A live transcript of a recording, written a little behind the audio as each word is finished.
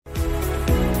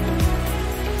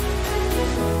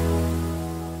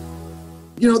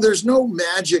there's no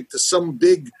magic to some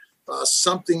big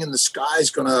something in the sky is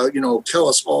going to, tell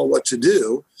us all what to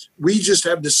do. We just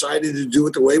have decided to do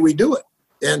it the way we do it.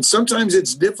 And sometimes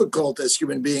it's difficult as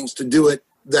human beings to do it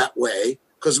that way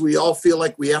because we all feel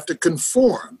like we have to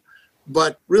conform.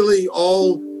 But really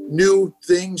all new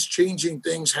things, changing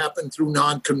things happen through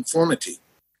nonconformity.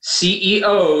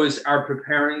 CEOs are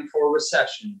preparing for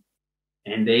recession,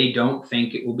 and they don't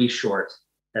think it will be short.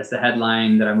 That's the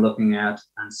headline that I'm looking at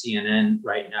on CNN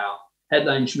right now.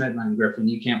 Headline, Schmedline, Griffin,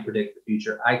 you can't predict the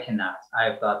future. I cannot. I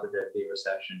have thought that there'd be a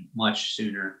recession much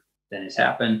sooner than has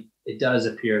happened. It does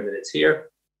appear that it's here.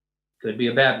 Could be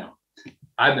a bad one.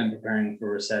 I've been preparing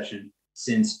for recession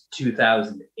since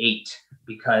 2008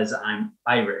 because I'm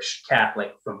Irish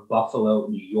Catholic from Buffalo,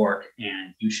 New York,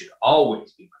 and you should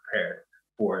always be prepared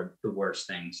for the worst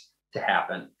things to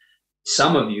happen.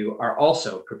 Some of you are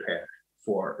also prepared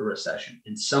for a recession,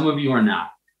 and some of you are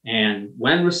not. And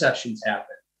when recessions happen,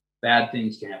 bad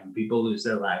things can happen. People lose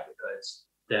their livelihoods.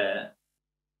 The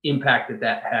impact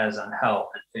that has on health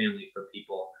and family for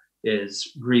people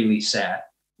is really sad.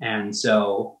 And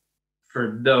so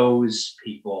for those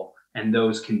people and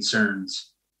those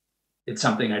concerns, it's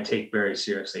something I take very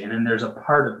seriously. And then there's a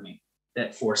part of me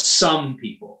that for some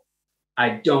people,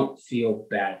 I don't feel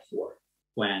bad for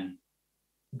when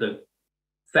the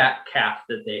fat calf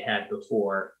that they had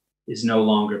before is no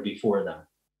longer before them,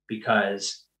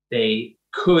 because they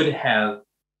could have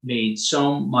made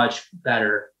so much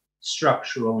better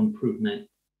structural improvement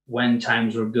when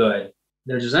times were good.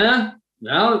 They're just,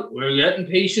 well, we're getting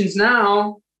patients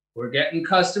now. We're getting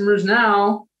customers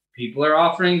now. People are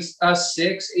offering us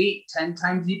 6, 8, 10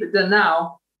 times EBITDA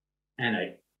now. And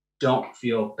I don't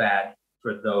feel bad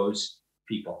for those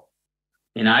people.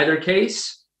 In either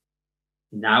case,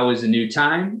 now is a new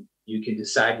time. You can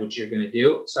decide what you're going to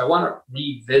do. So I want to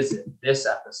revisit this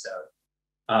episode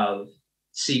of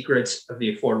Secrets of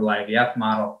the Affordable IVF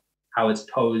Model, how it's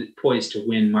poised to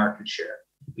win market share.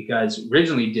 Because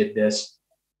originally did this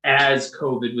as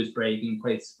COVID was breaking,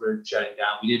 places were shutting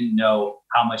down. We didn't know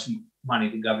how much money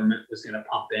the government was going to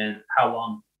pump in, how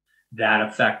long that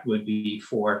effect would be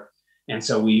for. And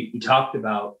so we talked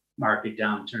about market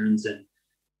downturns and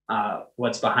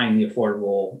what's behind the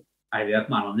affordable IVF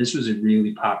model. And this was a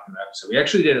really popular episode. We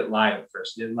actually did it live at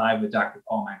first. We did it live with Dr.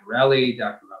 Paul Magarelli,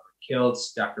 Dr. Robert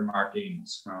Kiltz, Dr. Mark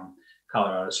Amos from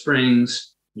Colorado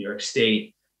Springs, New York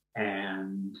State,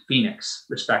 and Phoenix,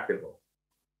 respectively.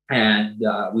 And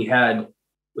we had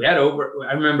over,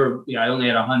 I remember, I only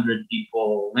had 100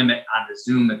 people limit on the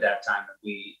Zoom at that time.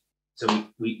 So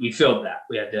we filled that.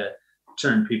 We had to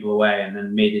turn people away and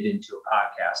then made it into a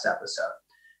podcast episode.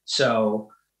 So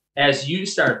as you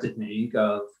start to think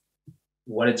of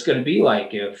what it's going to be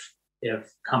like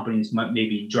if companies might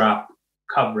maybe drop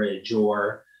coverage,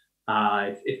 or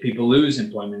if people lose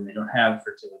employment and they don't have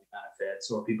fertility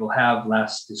benefits, or people have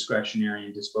less discretionary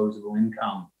and disposable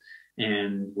income,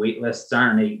 and wait lists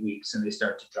aren't 8 weeks and they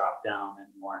start to drop down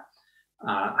anymore,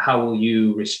 how will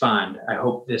you respond? I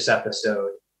hope this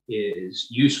episode is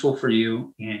useful for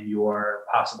you in your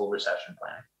possible recession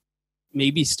planning.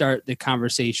 Maybe start the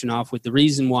conversation off with the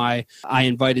reason why I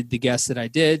invited the guests that I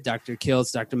did, Dr.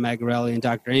 Kiltz, Dr. Magarelli, and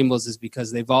Dr. Amos, is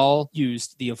because they've all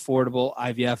used the affordable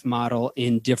IVF model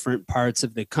in different parts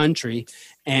of the country.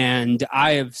 And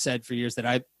I have said for years that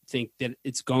I think that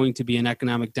it's going to be an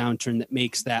economic downturn that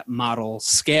makes that model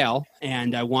scale.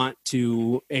 And I want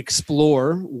to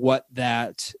explore what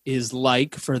that is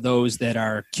like for those that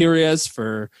are curious,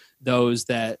 for those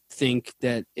that think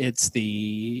that it's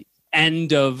the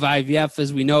end of IVF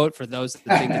as we know it, for those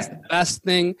that think it's the best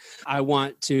thing. I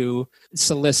want to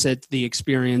solicit the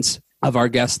experience of our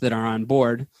guests that are on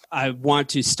board. I want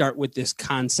to start with this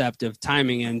concept of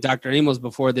timing. And Dr. Amos,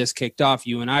 before this kicked off,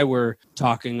 you and I were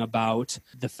talking about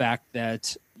the fact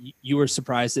that you were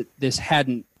surprised that this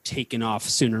hadn't taken off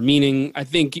sooner, meaning I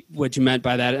think what you meant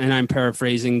by that, and I'm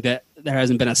paraphrasing, that there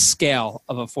hasn't been a scale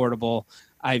of affordable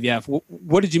IVF.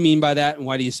 What did you mean by that, and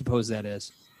why do you suppose that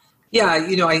is? Yeah,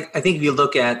 I think if you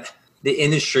look at the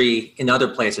industry in other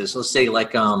places, let's say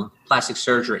like plastic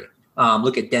surgery,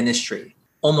 look at dentistry,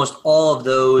 almost all of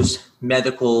those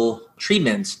medical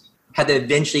treatments had to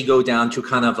eventually go down to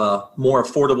kind of a more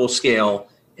affordable scale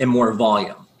and more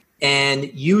volume.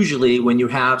 And usually when you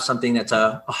have something that's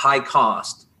a high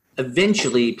cost,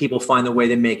 eventually people find a way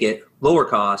to make it lower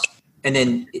cost, and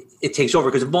then it takes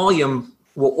over, because volume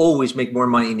will always make more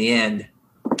money in the end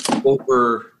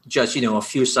over just, a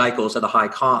few cycles at a high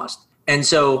cost. And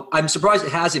so I'm surprised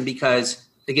it hasn't, because,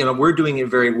 again, we're doing it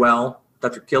very well.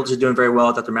 Dr. Kiltz is doing very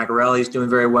well. Dr. Magarelli is doing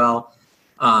very well.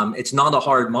 It's not a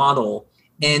hard model.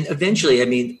 And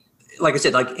eventually, like I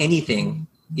said, like anything,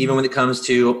 even when it comes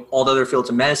to all the other fields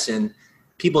of medicine,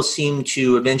 people seem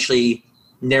to eventually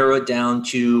narrow it down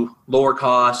to lower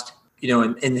cost,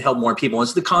 and help more people.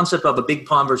 It's the concept of a big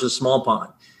pond versus a small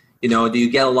pond. Do you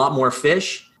get a lot more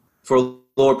fish for a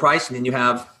lower price and then you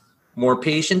have more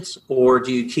patients, or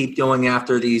do you keep going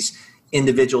after these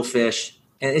individual fish?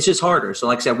 And it's just harder. So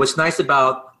like I said, what's nice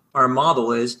about our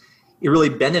model is it really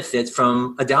benefits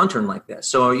from a downturn like this.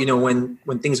 So,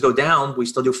 when things go down, we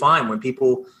still do fine. When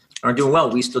people aren't doing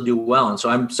well, we still do well. And so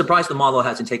I'm surprised the model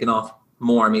hasn't taken off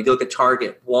more. I mean, if you look at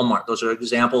Target, Walmart, those are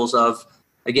examples of,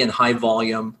 again, high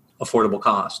volume, affordable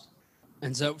cost.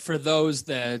 And so for those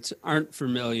that aren't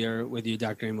familiar with you,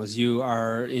 Dr. Amos, you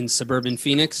are in suburban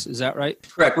Phoenix, is that right?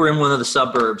 Correct. We're in one of the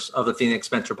suburbs of the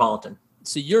Phoenix metropolitan.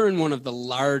 So you're in one of the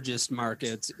largest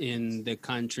markets in the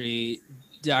country.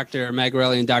 Dr.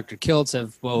 Magarelli and Dr. Kiltz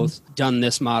have both done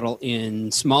this model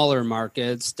in smaller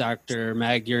markets. Dr.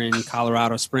 Mag, you're in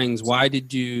Colorado Springs. Why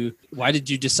did you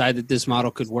decide that this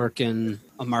model could work in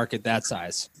a market that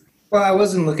size? Well, I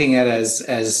wasn't looking at it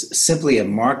as simply a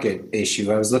market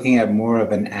issue. I was looking at more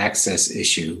of an access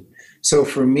issue. So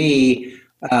for me,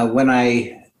 when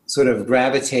I sort of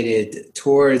gravitated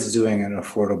towards doing an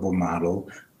affordable model,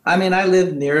 I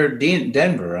live near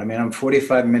Denver. I'm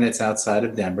 45 minutes outside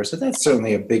of Denver. So that's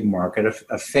certainly a big market,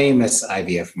 a famous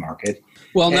IVF market.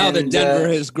 Well, now that Denver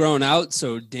has grown out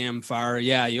so damn far,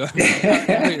 yeah, you have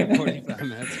 45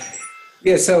 minutes.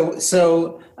 Yeah,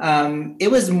 so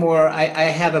it was more, I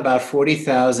have about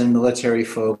 40,000 military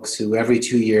folks who every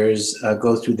 2 years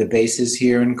go through the bases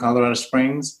here in Colorado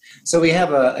Springs. So we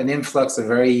have an influx of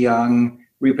very young,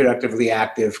 reproductively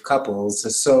active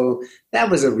couples. So that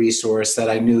was a resource that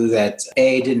I knew that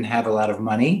A, didn't have a lot of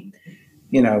money.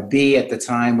 B, at the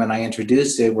time when I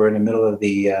introduced it, we're in the middle of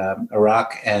the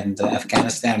Iraq and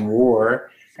Afghanistan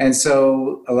war. And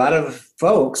so a lot of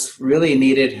folks really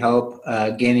needed help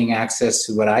gaining access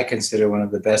to what I consider one of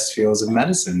the best fields of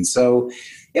medicine. So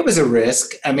it was a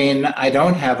risk. I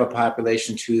don't have a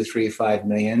population 2, 3, 5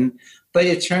 million, but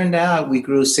it turned out we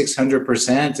grew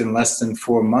 600% in less than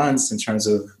 4 months in terms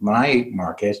of my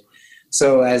market.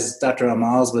 So as Dr.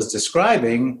 Amals was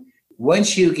describing,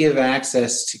 once you give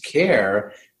access to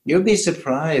care, you'll be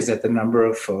surprised at the number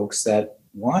of folks that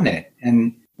want it.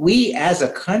 And we as a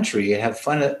country have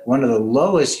one of the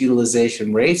lowest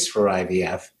utilization rates for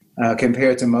IVF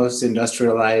compared to most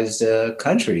industrialized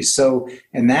countries. So,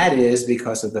 and that is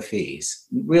because of the fees.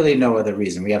 Really no other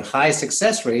reason. We have high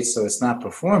success rates, so it's not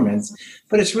performance,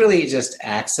 but it's really just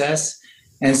access.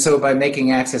 And so by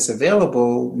making access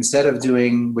available, instead of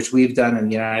doing, which we've done in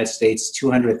the United States,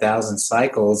 200,000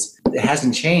 cycles, it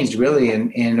hasn't changed really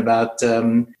in about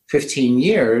 15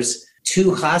 years.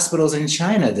 2 hospitals in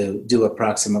China do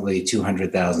approximately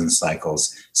 200,000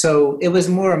 cycles. So it was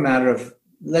more a matter of,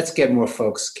 let's get more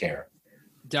folks care.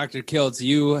 Dr. Kiltz,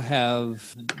 you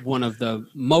have one of the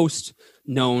most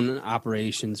known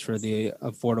operations for the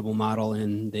affordable model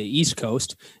in the East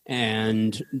Coast.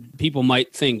 And people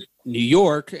might think New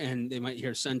York, and they might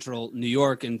hear central New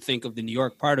York and think of the New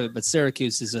York part of it, but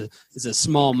Syracuse is a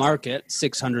small market,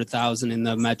 600,000 in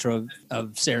the metro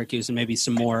of Syracuse and maybe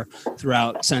some more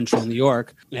throughout central New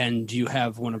York. And you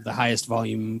have one of the highest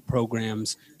volume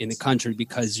programs in the country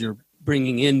because you're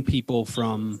bringing in people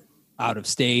from out of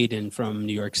state and from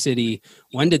New York City.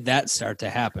 When did that start to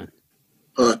happen?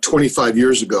 25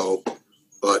 years ago,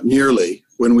 nearly,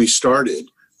 when we started.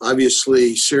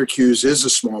 Obviously, Syracuse is a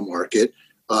small market.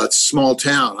 It's a small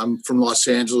town. I'm from Los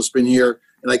Angeles, been here,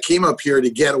 and I came up here to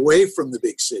get away from the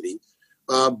big city.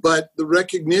 But the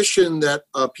recognition that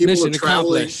people Mission are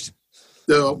traveling... accomplished.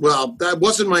 Well, that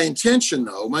wasn't my intention,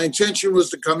 though. My intention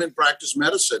was to come and practice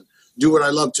medicine, do what I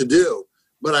love to do.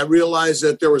 But I realized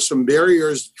that there were some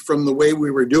barriers from the way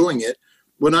we were doing it.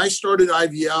 When I started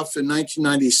IVF in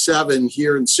 1997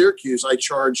 here in Syracuse, I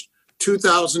charged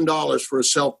 $2,000 for a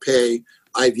self-pay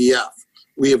IVF.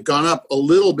 We have gone up a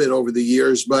little bit over the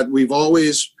years, but we've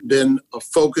always been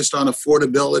focused on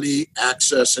affordability,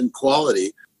 access, and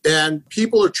quality. And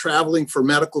people are traveling for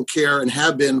medical care and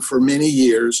have been for many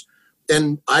years.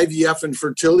 And IVF and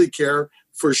fertility care,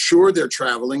 for sure they're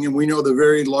traveling. And we know the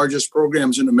very largest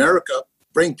programs in America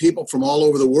bring people from all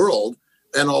over the world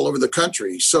and all over the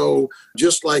country. So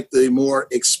just like the more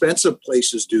expensive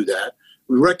places do that,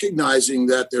 recognizing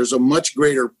that there's a much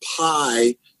greater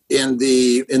pie in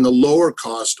the lower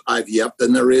cost IVF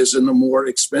than there is in the more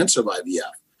expensive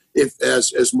IVF. If,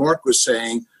 as Mark was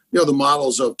saying, the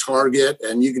models of Target,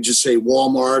 and you can just say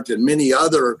Walmart and many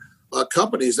other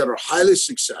companies that are highly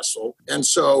successful. And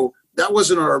so that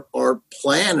wasn't our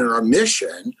plan and our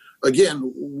mission.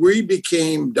 Again, we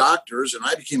became doctors and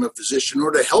I became a physician in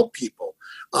order to help people.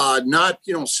 not,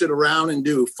 sit around and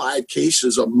do 5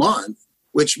 cases a month,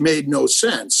 which made no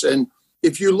sense. And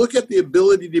if you look at the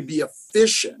ability to be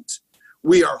efficient,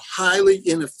 we are highly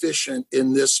inefficient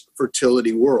in this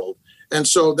fertility world. And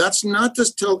so that's not to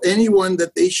tell anyone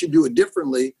that they should do it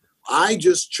differently. I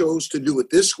just chose to do it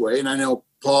this way. And I know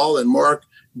Paul and Mark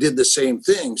did the same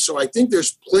thing. So I think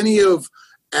there's plenty of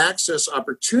access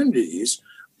opportunities.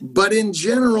 But in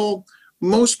general,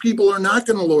 most people are not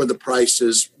going to lower the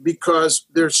prices because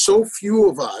there's so few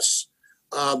of us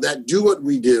that do what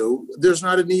we do. There's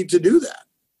not a need to do that.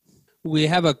 We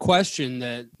have a question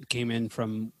that came in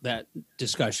from that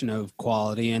discussion of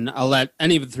quality, and I'll let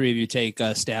any of the three of you take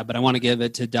a stab, but I want to give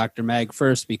it to Dr. Mag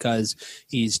first because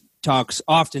he talks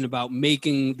often about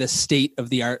making the state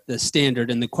of the art the standard.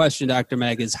 And the question, Dr.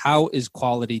 Mag, is how is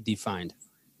quality defined?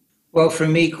 Well, for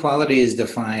me, quality is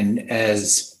defined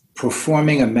as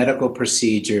performing a medical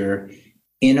procedure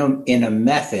in a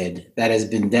method that has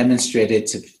been demonstrated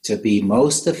to be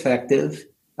most effective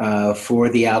for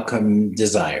the outcome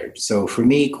desired. So for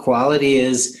me, quality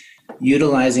is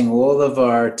utilizing all of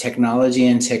our technology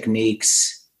and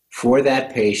techniques for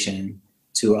that patient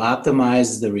to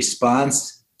optimize the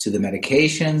response to the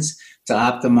medications, to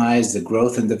optimize the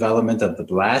growth and development of the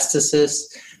blastocyst,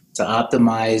 to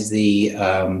optimize the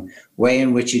way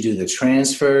in which you do the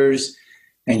transfers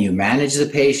and you manage the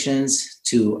patients,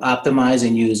 to optimize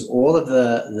and use all of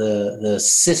the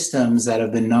systems that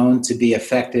have been known to be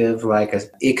effective, like a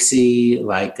ICSI,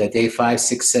 like a day 5,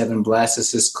 6, 7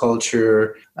 blastocyst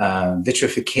culture,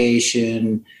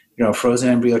 vitrification, frozen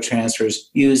embryo transfers.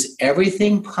 Use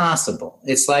everything possible.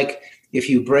 It's like if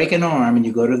you break an arm and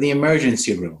you go to the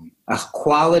emergency room, a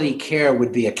quality care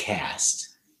would be a cast.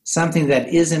 Something that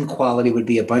isn't quality would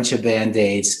be a bunch of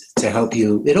Band-Aids to help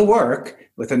you. It'll work.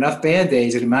 With enough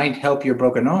Band-Aids, it might help your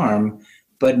broken arm,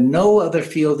 but no other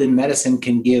field in medicine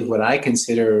can give what I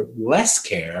consider less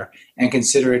care and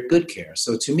consider it good care.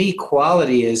 So to me,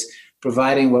 quality is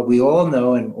providing what we all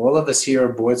know, and all of us here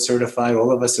are board certified,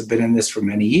 all of us have been in this for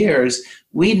many years.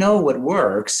 We know what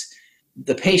works.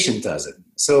 The patient doesn't.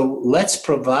 So let's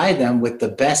provide them with the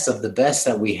best of the best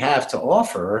that we have to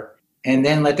offer, and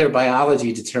then let their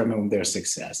biology determine their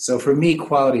success. So for me,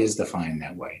 quality is defined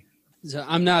that way. So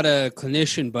I'm not a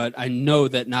clinician, but I know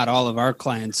that not all of our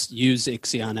clients use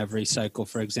ICSI on every cycle,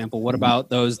 for example. What about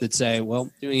those that say, well,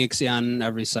 doing ICSI on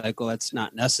every cycle, that's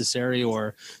not necessary?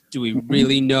 Or do we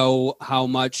really know how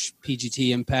much PGT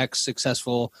impacts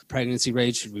successful pregnancy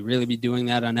rates? Should we really be doing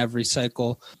that on every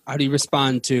cycle? How do you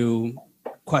respond to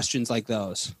questions like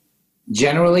those?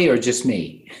 Generally, or just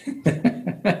me?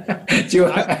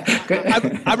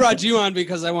 I brought you on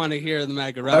because I want to hear the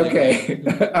Magarelli.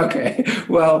 Okay.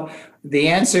 Well, the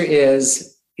answer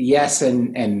is yes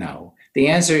and no. The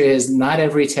answer is not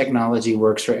every technology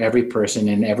works for every person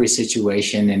in every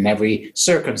situation, in every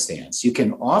circumstance. You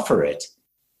can offer it.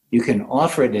 You can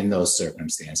offer it in those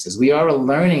circumstances. We are a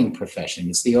learning profession.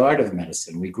 It's the art of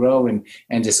medicine. We grow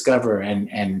and discover.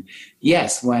 And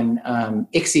yes, when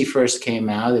ICSI first came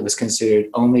out, it was considered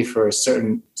only for a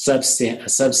certain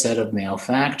subset of male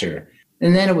factor.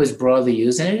 And then it was broadly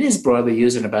used, and it is broadly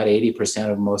used in about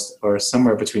 80% of most, or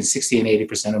somewhere between 60 and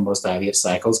 80% of most IVF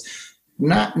cycles.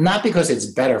 Not because it's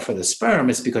better for the sperm,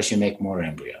 it's because you make more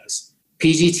embryos.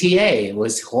 PGTA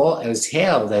was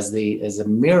hailed as a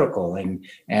miracle,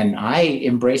 and I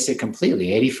embrace it completely.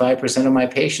 85% of my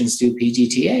patients do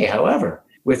PGTA. However,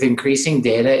 with increasing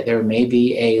data, there may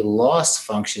be a loss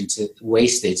function to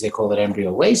wastage. They call it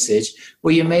embryo wastage,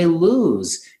 where you may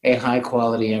lose a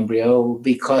high-quality embryo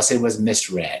because it was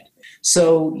misread.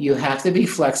 So you have to be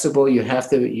flexible.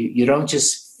 You don't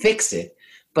just fix it.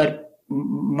 But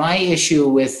my issue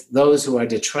with those who are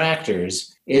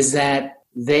detractors is that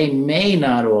they may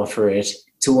not offer it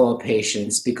to all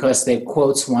patients because they,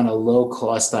 quotes, want a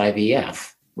low-cost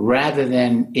IVF, rather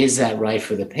than is that right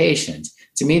for the patient?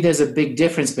 To me, there's a big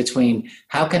difference between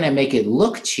how can I make it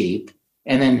look cheap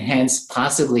and then hence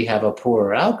possibly have a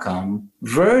poorer outcome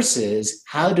versus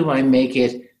how do I make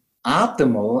it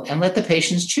optimal and let the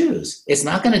patients choose. It's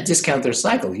not going to discount their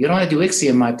cycle. You don't want to do ICSI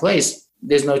in my place.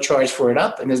 There's no charge for it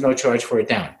up and there's no charge for it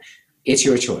down. It's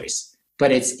your choice.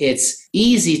 But it's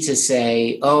easy to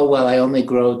say, oh, well, I only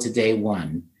grow to day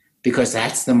 1 because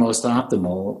that's the most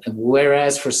optimal.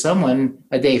 Whereas for someone,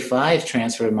 a day 5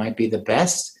 transfer might be the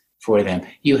best for them.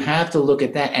 You have to look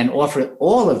at that and offer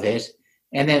all of it,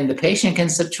 and then the patient can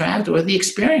subtract or the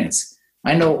experience.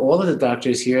 I know all of the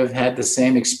doctors here have had the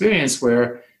same experience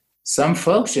where some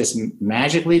folks just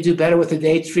magically do better with a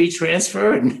day 3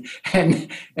 transfer, and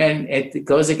it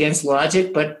goes against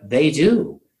logic, but they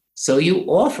do. So you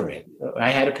offer it.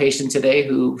 I had a patient today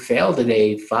who failed a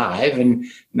day 5, and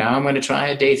now I'm going to try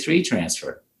a day 3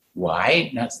 transfer.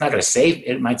 Why? Now, it's not going to save,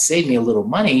 it might save me a little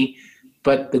money,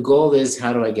 but the goal is,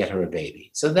 how do I get her a baby?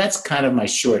 So that's kind of my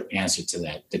short answer to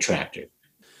that detractor.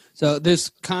 So this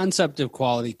concept of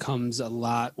quality comes a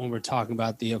lot when we're talking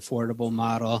about the affordable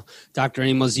model. Dr.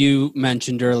 Amos, you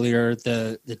mentioned earlier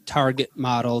the Target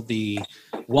model, the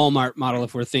Walmart model,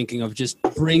 if we're thinking of just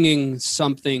bringing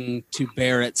something to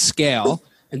bear at scale.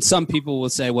 And some people will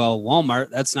say, well, Walmart,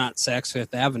 that's not Saks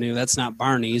Fifth Avenue, that's not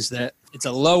Barney's, that it's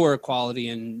a lower quality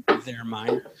in their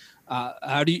mind.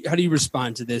 How do you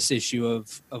respond to this issue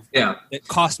of that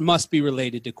cost must be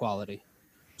related to quality?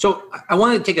 So I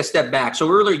wanted to take a step back. So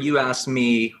earlier you asked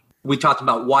me, we talked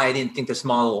about why I didn't think this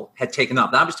model had taken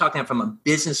up. And I was talking from a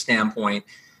business standpoint.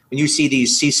 When you see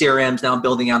these CCRMs now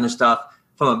building out and stuff,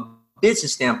 from a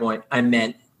business standpoint,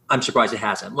 I'm surprised it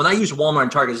hasn't. When I use Walmart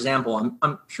and Target as an example,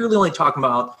 I'm purely only talking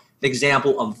about the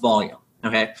example of volume,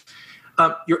 okay?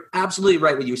 You're absolutely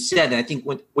right what you said. And I think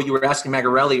what you were asking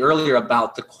Magarelli earlier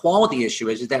about the quality issue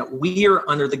is that we are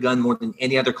under the gun more than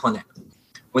any other clinic.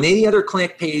 When any other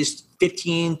clinic pays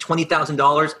 $15,000,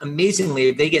 $20,000, amazingly,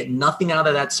 if they get nothing out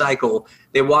of that cycle,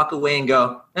 they walk away and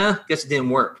go, guess it didn't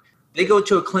work. They go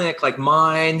to a clinic like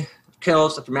mine,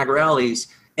 Kills, Dr. Magarelli's,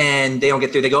 and they don't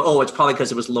get through. They go, it's probably because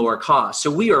it was lower cost.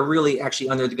 So we are really actually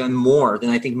under the gun more than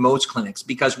I think most clinics,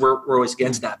 because we're always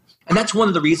against that. And that's one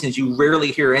of the reasons you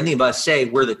rarely hear any of us say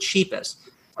we're the cheapest.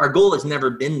 Our goal has never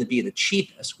been to be the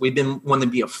cheapest. We've been want to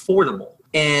be affordable.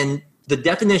 And the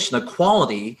definition of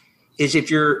quality is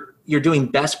if you're doing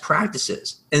best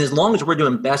practices. And as long as we're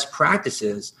doing best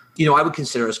practices, I would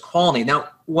consider us quality. Now,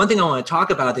 one thing I want to talk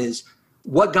about is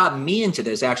what got me into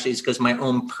this actually is because my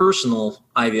own personal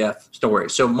IVF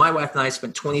story. So my wife and I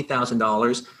spent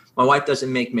 $20,000. My wife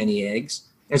doesn't make many eggs.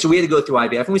 And so we had to go through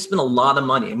IVF, and we spent a lot of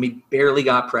money, and we barely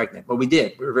got pregnant, but we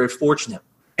did. We were very fortunate.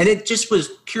 And it just was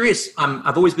curious.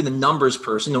 I've always been a numbers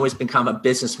person, always been kind of a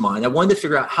business mind. I wanted to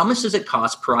figure out, how much does it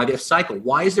cost per IVF cycle?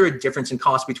 Why is there a difference in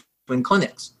cost between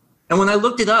clinics? And when I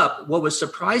looked it up, what was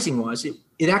surprising was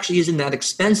it actually isn't that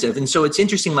expensive. And so it's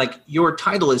interesting, like your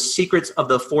title is Secrets of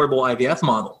the Affordable IVF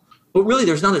Model. But really,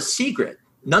 there's not a secret.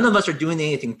 None of us are doing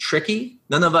anything tricky.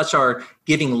 None of us are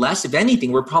giving less. If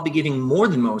anything, we're probably giving more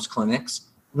than most clinics.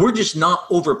 We're just not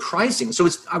overpricing. So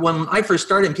when I first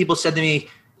started and people said to me,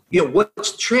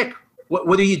 what's the trick?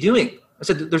 What are you doing? I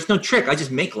said, there's no trick. I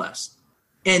just make less.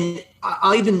 And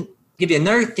I'll even give you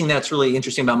another thing that's really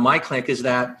interesting about my clinic is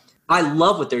that I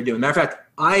love what they're doing. Matter of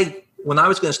fact, when I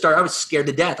was going to start, I was scared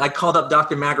to death. I called up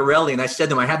Dr. Magarelli and I said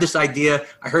to him, I have this idea.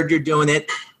 I heard you're doing it.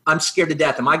 I'm scared to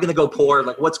death. Am I going to go poor?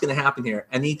 Like, what's going to happen here?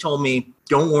 And he told me,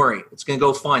 don't worry. It's going to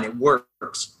go fine. It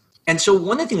works. And so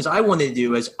one of the things I wanted to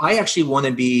do is I actually want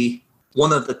to be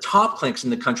one of the top clinics in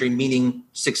the country, meaning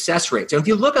success rates. And if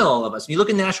you look at all of us, if you look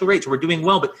at national rates, we're doing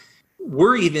well, but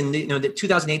we're even, the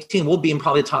 2018, we'll be in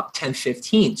probably the top 10,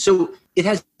 15. So it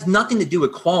has nothing to do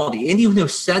with quality. Anyone who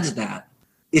says that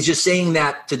is just saying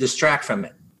that to distract from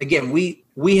it. Again,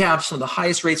 we have some of the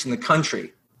highest rates in the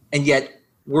country, and yet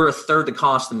we're a third the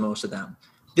cost than most of them.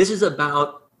 This is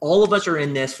about, all of us are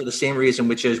in this for the same reason,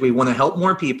 which is we want to help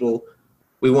more people.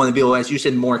 We want to be able, as you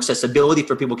said, more accessibility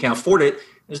for people who can't afford it.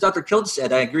 As Dr. Kilt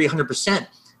said, I agree 100%.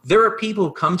 There are people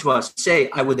who come to us and say,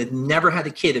 I would have never had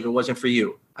a kid if it wasn't for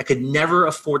you. I could never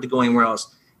afford to go anywhere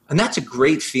else. And that's a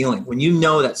great feeling. When you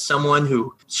know that someone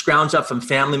who scrounges up from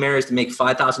family members to make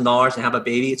 $5,000 and have a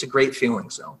baby, it's a great feeling.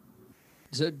 So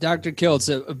Dr. Kilt,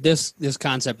 this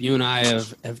concept, you and I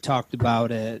have talked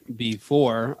about it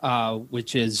before,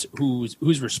 which is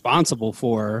who's responsible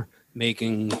for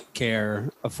making care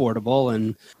affordable.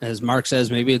 And as Mark says,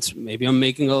 maybe I'm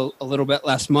making a little bit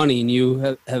less money, and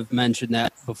you have mentioned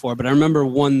that before. But I remember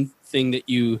one thing that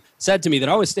you said to me that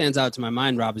always stands out to my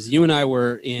mind, Rob, is you and I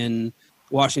were in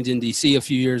Washington, D.C. a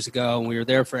few years ago, and we were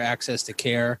there for access to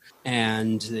care,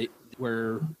 and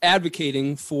we're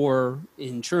advocating for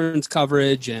insurance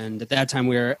coverage, and at that time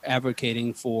we were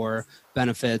advocating for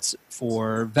benefits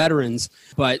for veterans.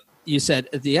 But you said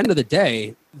at the end of the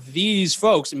day, these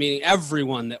folks, meaning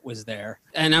everyone that was there,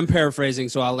 and I'm paraphrasing,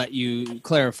 so I'll let you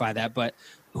clarify that, but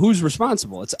who's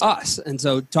responsible? It's us. And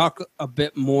so talk a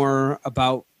bit more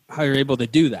about how you're able to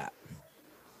do that.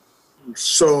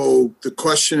 So the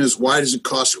question is, why does it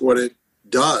cost what it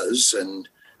does? And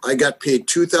I got paid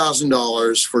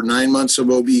 $2,000 for 9 months of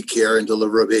OB care and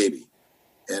deliver a baby.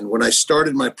 And when I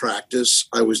started my practice,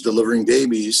 I was delivering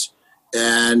babies,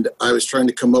 and I was trying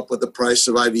to come up with the price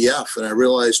of IVF. And I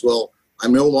realized, well,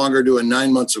 I'm no longer doing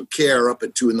 9 months of care up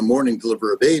at 2 a.m. to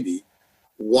deliver a baby.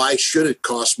 why should it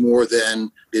cost more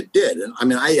than it did? And I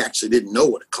mean, I actually didn't know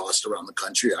what it cost around the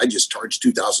country. I just charged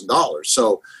 $2,000.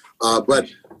 So, but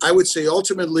I would say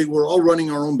ultimately we're all running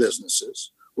our own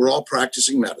businesses. We're all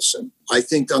practicing medicine. I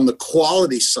think on the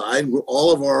quality side, we're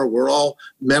all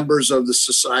members of the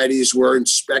societies. We're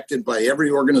inspected by every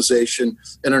organization,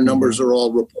 and our numbers are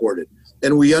all reported.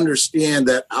 And we understand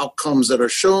that outcomes that are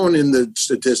shown in the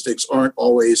statistics aren't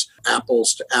always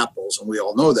apples to apples, and we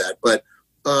all know that. But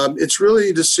it's really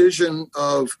a decision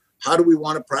of how do we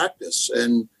want to practice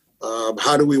and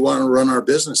how do we want to run our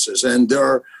businesses. And there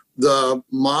are the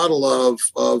model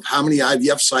of how many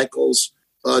IVF cycles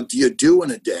do you do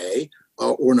in a day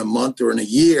or in a month or in a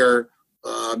year.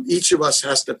 Each of us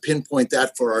has to pinpoint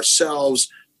that for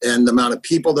ourselves and the amount of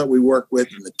people that we work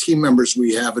with and the team members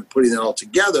we have and putting it all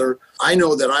together. I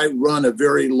know that I run a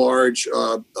very large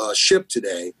ship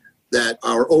today, that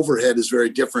our overhead is very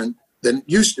different than it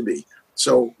used to be.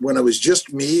 So when it was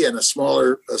just me and a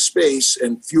smaller space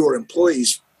and fewer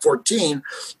employees, 14,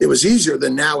 it was easier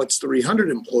than now it's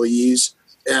 300 employees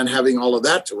and having all of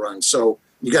that to run. So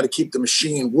you got to keep the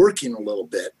machine working a little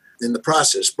bit in the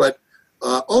process. But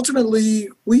ultimately,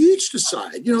 we each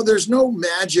decide. There's no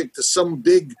magic to some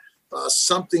big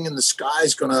something in the sky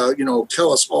is going to,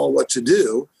 tell us all what to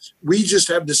do. We just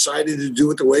have decided to do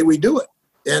it the way we do it.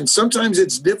 And sometimes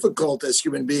it's difficult as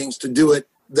human beings to do it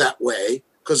that way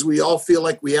because we all feel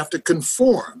like we have to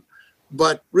conform.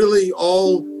 But really,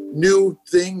 all new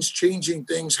things, changing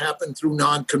things happen through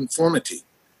nonconformity.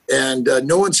 And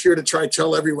no one's here to try to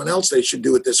tell everyone else they should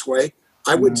do it this way.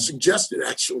 I would suggest it,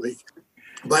 actually.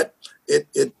 But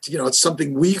it's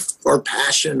something we are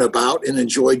passionate about and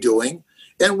enjoy doing.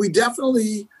 And we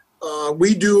definitely,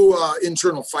 we do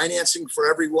internal financing for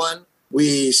everyone.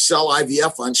 We sell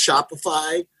IVF on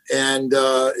Shopify, and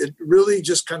it really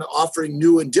just kind of offering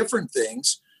new and different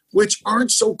things, which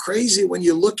aren't so crazy when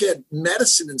you look at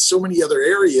medicine in so many other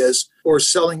areas or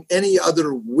selling any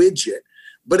other widget.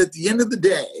 But at the end of the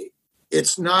day,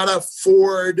 it's not a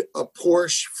Ford, a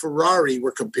Porsche, Ferrari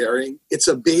we're comparing. It's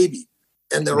a baby,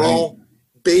 and they're all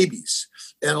babies.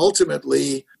 And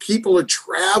ultimately, people are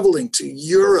traveling to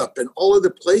Europe and all other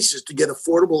places to get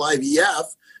affordable IVF.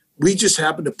 We just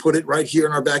happen to put it right here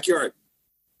in our backyard.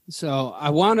 So I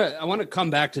want to come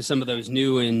back to some of those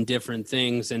new and different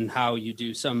things and how you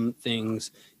do some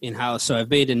things in-house. So I've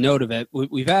made a note of it.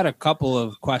 We've had a couple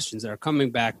of questions that are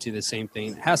coming back to the same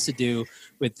thing. It has to do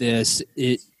with this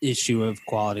issue of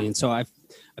quality. And so I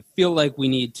feel like we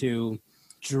need to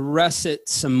address it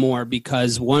some more,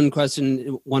 because one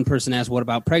person asked, what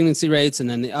about pregnancy rates? And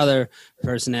then the other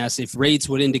person asked if rates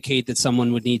would indicate that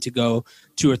someone would need to go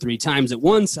 2 or 3 times at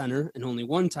one center and only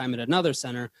 1 time at another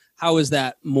center. How is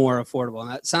that more affordable?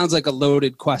 And that sounds like a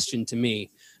loaded question to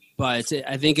me, but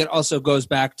I think it also goes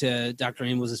back to Dr.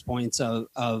 Amos' points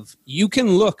of you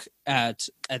can look at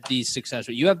these success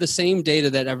rates. You have the same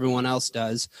data that everyone else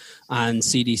does on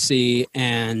CDC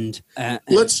and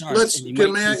let's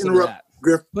can I interrupt,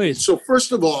 Griff? Please. So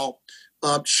first of all,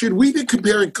 should we be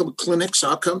comparing clinics'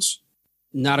 outcomes?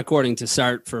 Not according to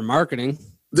SART for marketing.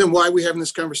 Then why are we having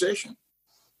this conversation?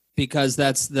 Because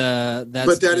it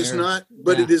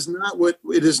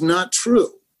is not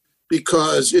true,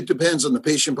 because it depends on the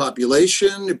patient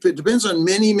population. It depends on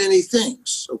many, many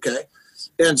things. Okay.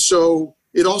 And so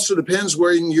it also depends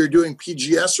whether you're doing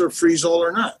PGS or Freezol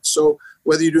or not. So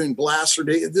whether you're doing blasts or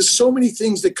data, there's so many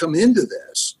things that come into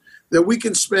this that we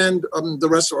can spend the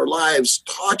rest of our lives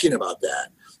talking about that.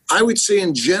 I would say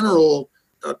in general,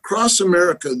 across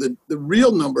America, the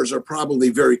real numbers are probably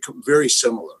very, very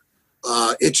similar.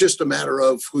 It's just a matter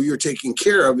of who you're taking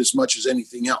care of as much as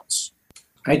anything else.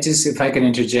 If I can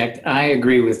interject, I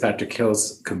agree with Dr.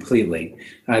 Kills completely.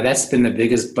 That's been the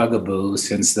biggest bugaboo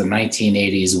since the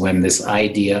 1980s, when this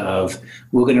idea of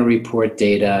we're going to report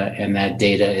data and that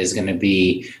data is going to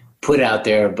be put out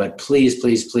there, but please,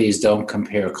 please, please don't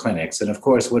compare clinics. And of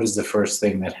course, what is the first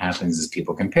thing that happens is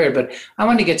people compare. But I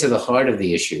want to get to the heart of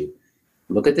the issue.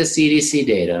 Look at the CDC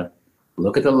data,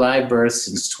 look at the live births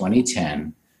since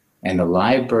 2010, and the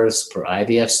live births per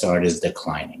IVF start is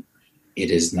declining. It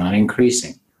is not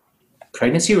increasing.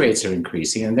 Pregnancy rates are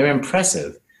increasing, and they're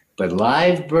impressive, but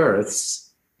live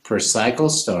births per cycle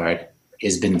start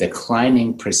has been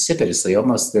declining precipitously,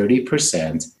 almost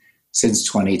 30%, since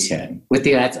 2010, with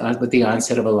the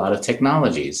onset of a lot of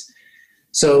technologies.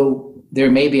 So there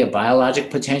may be a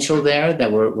biologic potential there that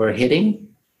we're hitting,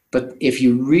 but if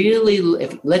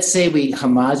let's say we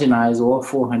homogenize all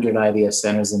 400 IVF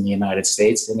centers in the United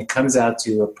States, and it comes out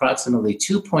to approximately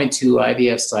 2.2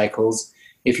 IVF cycles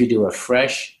if you do a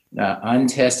fresh,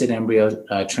 untested embryo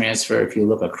transfer. If you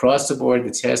look across the board,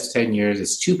 the test 10 years,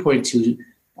 it's 2.2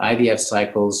 IVF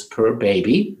cycles per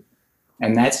baby.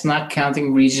 And that's not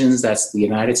counting regions. That's the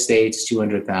United States,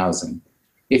 200,000.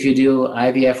 If you do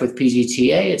IVF with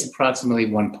PGTA, it's approximately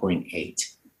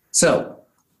 1.8. So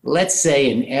let's say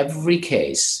in every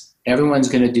case, everyone's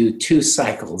going to do 2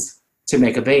 cycles to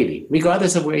make a baby,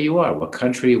 regardless of where you are, what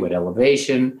country, what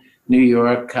elevation, New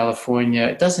York, California,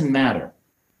 it doesn't matter.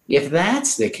 If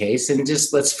that's the case, then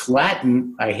just let's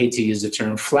flatten, I hate to use the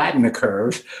term flatten the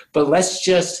curve, but let's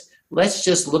just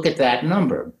look at that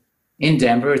number. In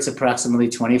Denver, it's approximately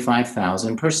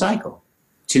 25,000 per cycle.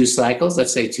 2 cycles,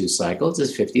 let's say 2 cycles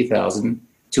is 50,000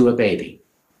 to a baby.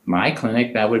 My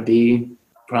clinic, that would be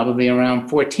probably around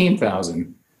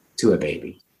 14,000 to a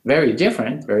baby. Very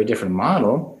different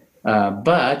model,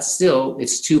 but still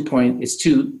it's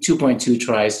 2.2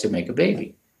 tries to make a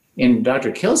baby. In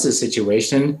Dr. Kills'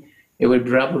 situation, it would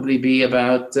probably be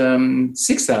about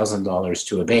 $6,000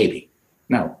 to a baby.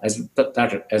 Now,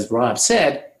 as Rob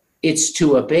said, it's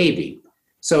to a baby.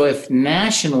 So if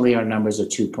nationally our numbers are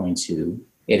 2.2,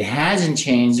 it hasn't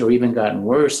changed or even gotten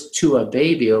worse to a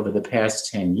baby over the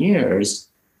past 10 years,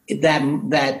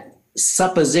 that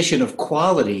supposition of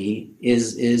quality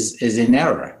is in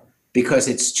error because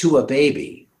it's to a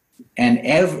baby. And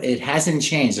it hasn't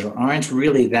changed. There aren't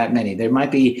really that many. There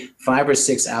might be 5 or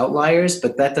 6 outliers,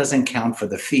 but that doesn't count for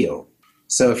the field.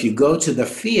 So if you go to the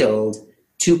field,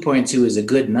 2.2 is a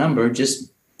good number.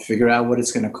 Just figure out what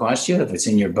it's going to cost you. If it's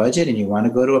in your budget and you want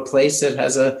to go to a place that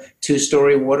has a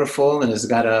 2-story waterfall and has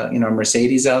got a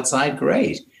Mercedes outside,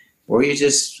 great. Or you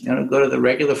just go to the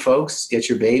regular folks, get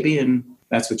your baby, and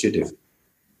that's what you do.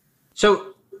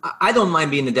 So I don't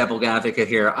mind being the devil's advocate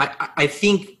here. I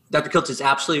think Dr. Kiltz is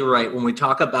absolutely right. When we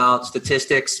talk about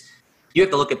statistics, you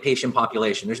have to look at patient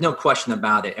population. There's no question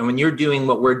about it. And when you're doing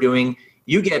what we're doing,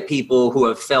 you get people who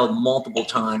have failed multiple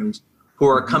times, who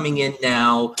are coming in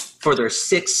now for their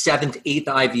 6th, 7th, 8th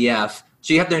IVF.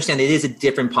 So you have to understand it is a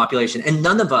different population. And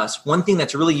none of us, one thing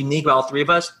that's really unique about all 3 of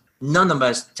us, none of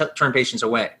us turn patients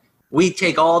away. We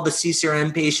take all the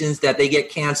CCRM patients that they get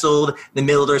canceled in the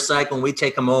middle of their cycle, and we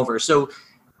take them over. So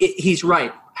he's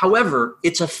right. However,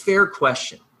 it's a fair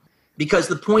question because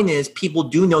the point is people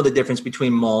do know the difference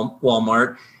between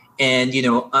Walmart and,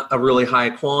 a really high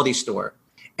quality store.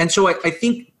 And so I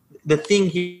think the thing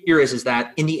here is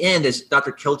that in the end, as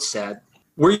Dr. Kiltz said,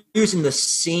 we're using the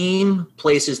same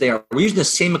places they are. We're using the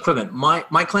same equipment.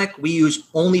 My clinic, we use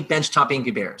only benchtop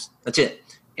incubators. That's it.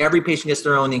 Every patient gets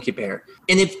their own incubator.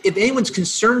 And if anyone's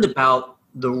concerned about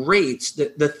the rates,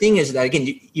 the thing is that,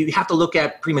 again, you have to look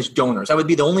at pretty much donors. That would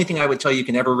be the only thing I would tell you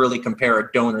can ever really compare are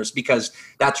donors because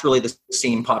that's really the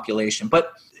same population.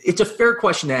 But it's a fair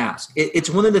question to ask. It's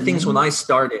one of the things when I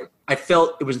started, I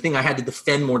felt it was the thing I had to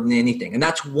defend more than anything. And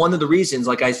that's one of the reasons,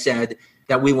 like I said,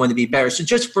 that we want to be better. So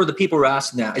just for the people who are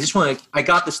asking that, I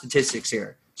got the statistics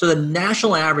here. So the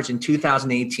national average in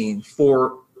 2018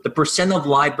 for the percent of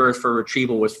live birth for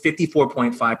retrieval was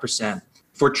 54.5%.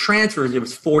 For transfers, it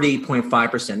was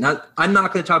 48.5%. Now, I'm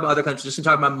not going to talk about other countries, just to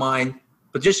talk about mine,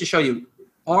 but just to show you,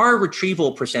 our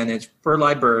retrieval percentage for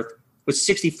live birth was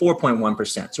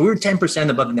 64.1%. So we were 10%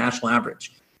 above the national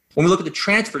average. When we look at the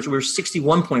transfers, we were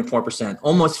 61.4%,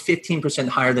 almost 15%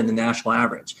 higher than the national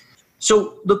average.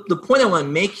 So the point I want to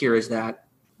make here is that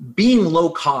being low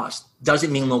cost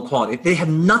doesn't mean low quality. They have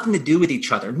nothing to do with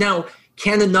each other. Now,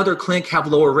 can another clinic have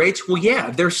lower rates? Well, yeah,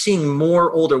 if they're seeing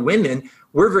more older women,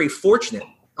 we're very fortunate.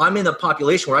 I'm in a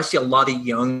population where I see a lot of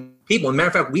young people. As a matter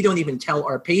of fact, we don't even tell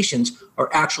our patients our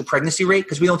actual pregnancy rate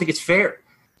because we don't think it's fair.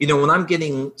 When I'm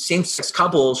getting same-sex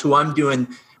couples who I'm doing,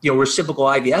 reciprocal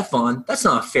IVF on, that's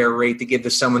not a fair rate to give to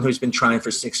someone who's been trying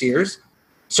for 6 years.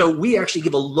 So we actually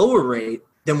give a lower rate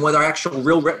than what our actual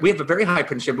real rate. We have a very high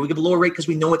pregnancy rate, but we give a lower rate because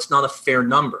we know it's not a fair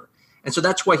number. And so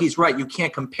that's why he's right. You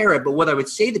can't compare it. But what I would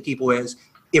say to people is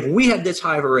if we had this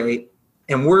high of a rate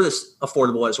and we're this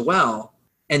affordable as well,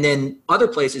 and then other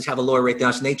places have a lower rate than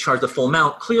us and they charge the full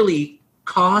amount, clearly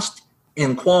cost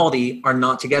and quality are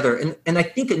not together. And I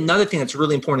think another thing that's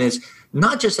really important is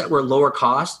not just that we're lower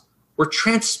cost, we're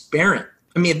transparent.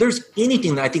 I mean, if there's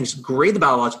anything that I think is great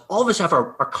about us, all of us have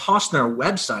our costs on our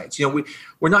websites.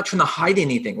 We're not trying to hide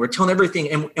anything. We're telling everything,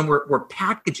 and we're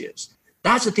packages.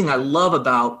 That's the thing I love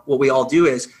about what we all do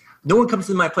is no one comes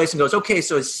to my place and goes, okay,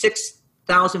 so it's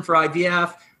 $6,000 for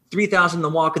IVF, $3,000 to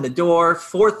walk in the door,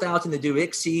 $4,000 to do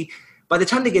ICSI. By the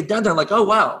time they get done, they're like, oh,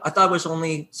 wow, I thought it was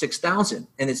only $6,000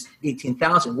 and it's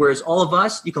 $18,000. Whereas all of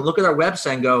us, you can look at our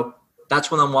website and go,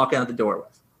 that's what I'm walking out the door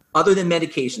with. Other than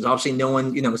medications, obviously no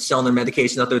one, is selling their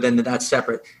medications other than that's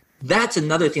separate. That's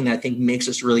another thing that I think makes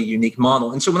us a really unique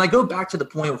model. And so when I go back to the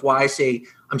point of why I say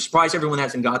I'm surprised everyone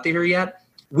hasn't got there yet,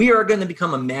 we are going to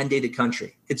become a mandated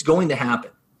country. It's going to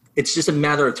happen. It's just a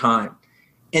matter of time.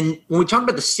 And when we talk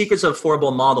about the secrets of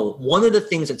affordable model, one of the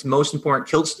things that's most important,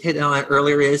 Kiltz hit on it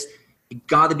earlier, is you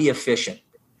got to be efficient.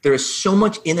 There is so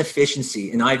much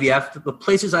inefficiency in IVF. The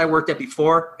places I worked at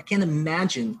before, I can't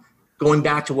imagine going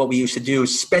back to what we used to do,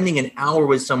 spending an hour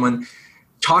with someone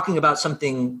talking about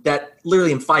something that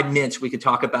literally in 5 minutes we could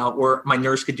talk about, or my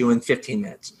nurse could do in 15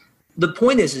 minutes. The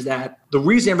point is that the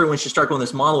reason everyone should start going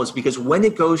this model is because when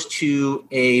it goes to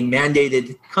a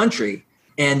mandated country,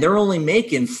 and they're only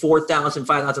making $4,000,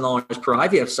 $5,000 per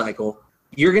IVF cycle,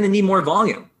 you're going to need more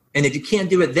volume. And if you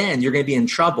can't do it then, you're going to be in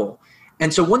trouble.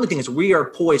 And so one of the things we are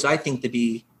poised, I think,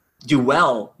 to do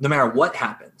well no matter what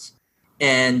happens.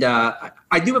 And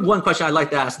I do have one question I'd like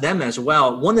to ask them as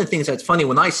well. One of the things that's funny,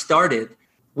 when I started,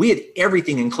 we had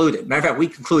everything included. Matter of fact, we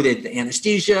included the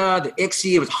anesthesia, the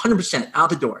ICSI, it was 100% out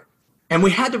the door. And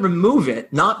we had to remove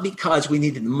it, not because we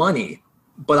needed the money,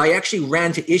 but I actually ran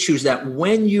into issues that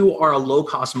when you are a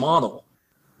low-cost model,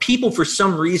 people for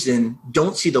some reason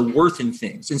don't see the worth in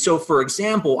things. And so, for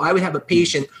example, I would have a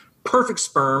patient, perfect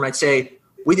sperm. I'd say,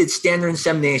 we did standard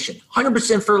insemination,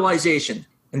 100% fertilization.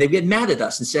 And they'd get mad at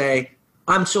us and say,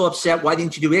 I'm so upset. Why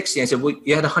didn't you do ICSI? I said, well,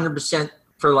 you had 100%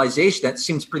 fertilization. That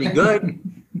seems pretty good.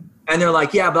 And they're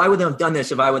like, yeah, but I wouldn't have done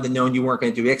this if I would have known you weren't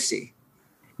going to do ICSI.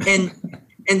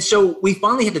 And so we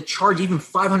finally had to charge even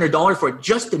 $500 for it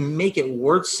just to make it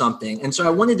worth something. And so I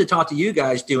wanted to talk to you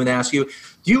guys and ask you,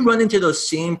 do you run into those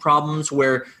same problems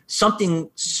where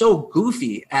something so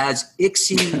goofy as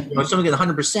ICSI, someone gets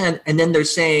 100%, and then they're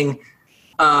saying,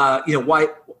 why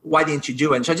didn't you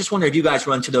do it? And so I just wonder if you guys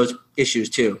run into those issues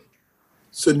too.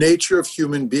 It's the nature of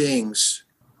human beings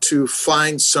to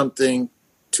find something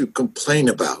to complain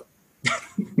about.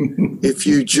 If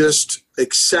you just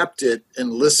accept it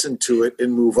and listen to it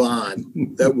and move on,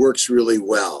 that works really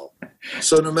well.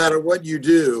 So no matter what you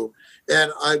do,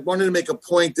 and I wanted to make a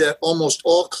point that almost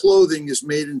all clothing is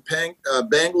made in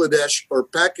Bangladesh or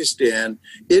Pakistan.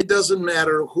 It doesn't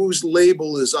matter whose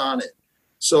label is on it.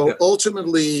 So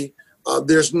ultimately,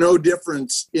 there's no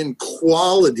difference in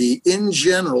quality in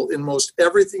general in most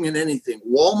everything and anything.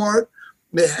 Walmart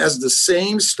has the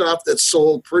same stuff that's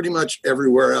sold pretty much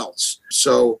everywhere else.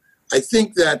 So I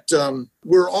think that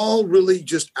we're all really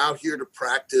just out here to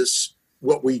practice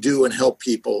what we do and help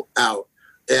people out.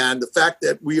 And the fact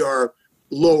that we are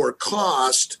lower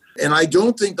cost, and I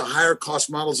don't think the higher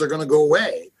cost models are going to go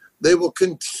away. They will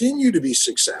continue to be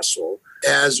successful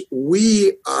as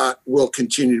we will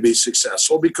continue to be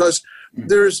successful, because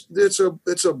it's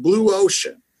a blue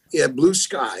ocean. Yeah, blue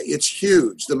sky. It's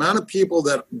huge. The amount of people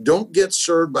that don't get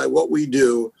served by what we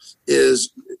do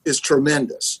is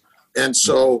tremendous. And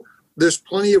so there's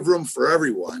plenty of room for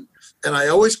everyone. And I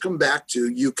always come back to,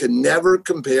 you can never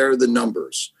compare the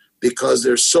numbers because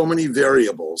there's so many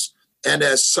variables. And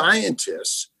as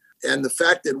scientists, and the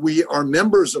fact that we are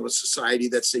members of a society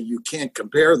that say you can't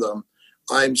compare them,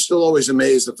 I'm still always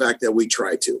amazed the fact that we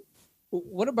try to.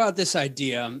 What about this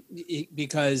idea?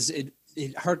 Because it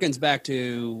harkens back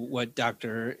to what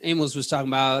Dr. Amos was talking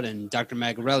about, and Dr.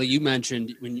 Magarelli, you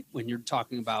mentioned when you're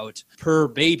talking about per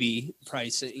baby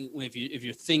pricing, if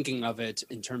you're thinking of it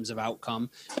in terms of outcome,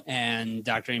 and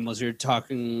Dr. Amos, you're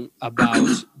talking about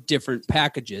different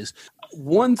packages.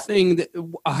 One thing,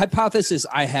 a hypothesis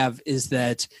I have is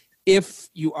that if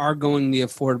you are going the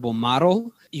affordable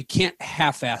model, you can't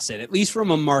half-ass it, at least from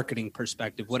a marketing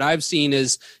perspective. What I've seen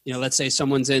is, let's say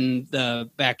someone's in the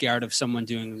backyard of someone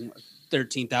doing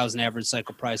 13,000 average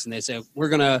cycle price, and they say, we're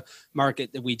going to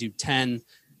market that we do 10,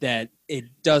 that it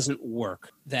doesn't work.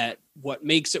 That what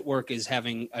makes it work is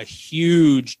having a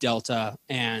huge delta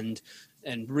and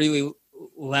really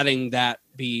letting that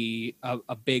be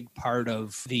a big part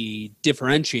of the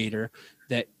differentiator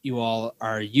that you all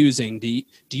are using. Do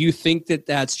you think that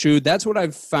that's true? That's what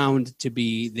I've found to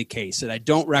be the case. That I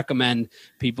don't recommend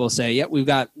people say, yeah, we've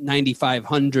got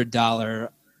 $9,500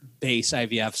 base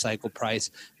IVF cycle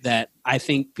price. That I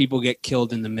think people get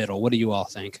killed in the middle. What do you all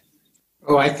think?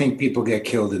 Oh, I think people get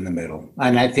killed in the middle.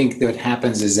 And I think that what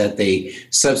happens is that they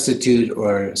substitute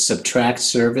or subtract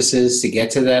services to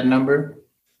get to that number.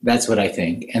 That's what I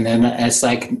think. And then it's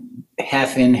like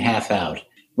half in, half out.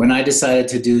 When I decided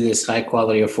to do this high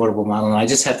quality, affordable model, and I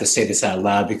just have to say this out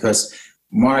loud because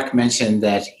Mark mentioned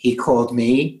that he called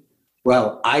me.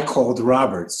 Well, I called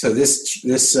Robert. So this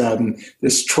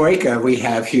troika we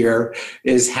have here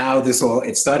is how this all,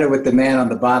 it started with the man on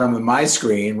the bottom of my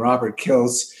screen, Robert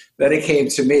Kiltz. Then it came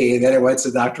to me. Then it went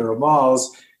to Dr.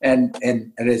 Amal's. And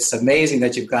it's amazing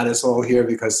that you've got us all here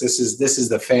because this is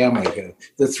the family,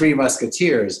 the Three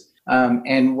Musketeers.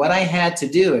 And what I had to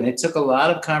do, and it took a lot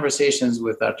of conversations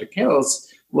with Dr. Kiltz,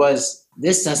 was,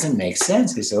 this doesn't make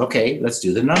sense. He said, okay, let's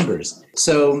do the numbers.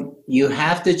 So you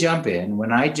have to jump in.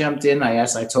 When I jumped in, I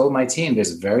told my team,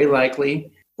 there's very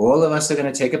likely all of us are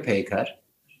going to take a pay cut.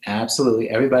 Absolutely.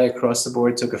 Everybody across the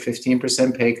board took a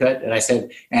 15% pay cut. And I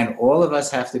said, and all of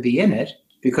us have to be in it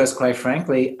because, quite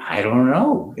frankly, I don't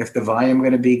know if the volume is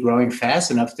going to be growing fast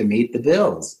enough to meet the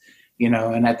bills.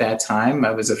 And at that time,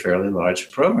 I was a fairly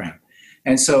large program.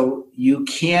 And so you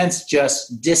can't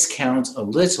just discount a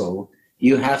little.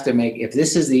 You have to make, if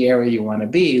this is the area you want to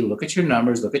be, look at your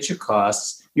numbers, look at your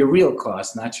costs, your real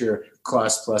costs, not your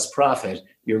cost plus profit,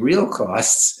 your real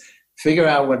costs, figure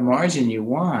out what margin you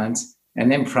want,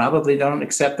 and then probably don't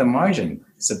accept the margin.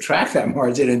 Subtract that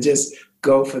margin and just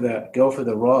go for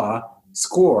the raw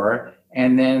score.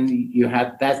 And then you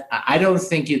have that. I don't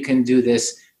think you can do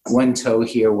this one toe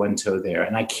here, one toe there.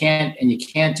 And you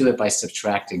can't do it by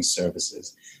subtracting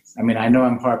services. I mean, I know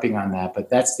I'm harping on that, but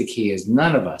that's the key, is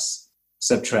none of us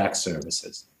subtract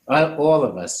services. All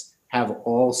of us have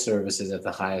all services at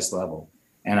the highest level.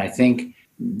 And I think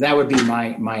that would be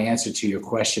my answer to your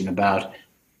question about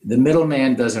the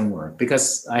middleman doesn't work,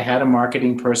 because I had a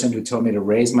marketing person who told me to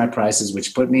raise my prices,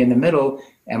 which put me in the middle,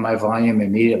 and my volume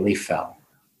immediately fell.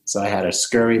 So I had to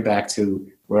scurry back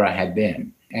to where I had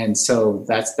been. And so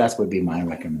that would be my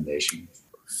recommendation.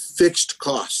 Fixed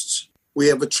costs. We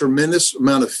have a tremendous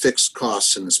amount of fixed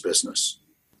costs in this business.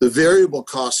 The variable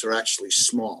costs are actually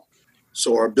small.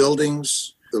 So our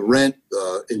buildings, the rent,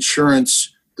 the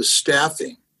insurance, the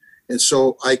staffing. And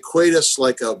so I equate us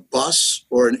like a bus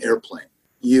or an airplane.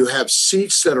 You have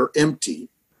seats that are empty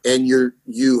and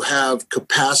you have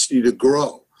capacity to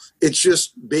grow. It's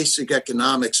just basic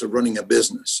economics of running a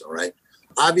business, all right?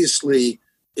 Obviously,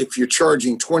 if you're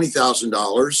charging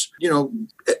 $20,000,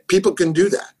 people can do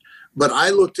that. But I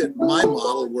looked at my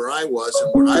model where I was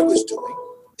and what I was doing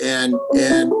and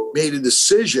made a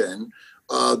decision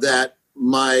that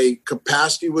my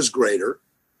capacity was greater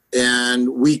and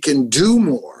we can do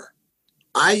more.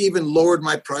 I even lowered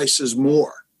my prices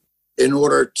more in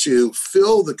order to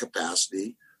fill the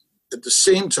capacity. At the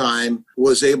same time,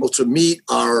 was able to meet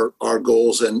our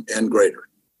goals and greater.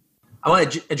 I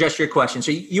want to address your question.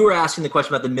 So you were asking the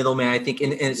question about the middleman, I think.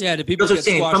 Do people get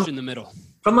squashed in the middle?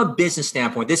 From a business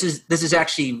standpoint, this is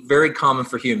actually very common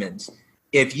for humans.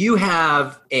 If you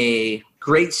have a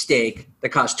great steak that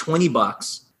costs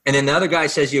 $20, and then the other guy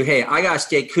says to you, hey, I got a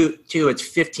steak too, it's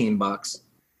 $15.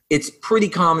 It's pretty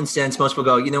common sense. Most people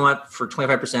go, you know what, for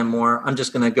 25% more, I'm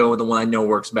just going to go with the one I know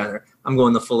works better. I'm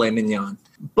going the filet mignon.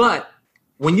 But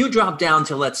when you drop down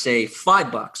to, let's say,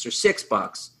 $5 or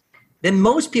 $6, then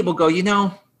most people go,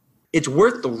 it's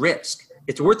worth the risk.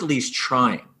 It's worth at least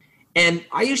trying. And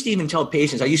I used to even tell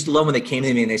patients, I used to love when they came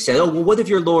to me and they said, oh, well, what if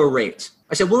you're lower rates?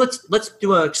 I said, well, let's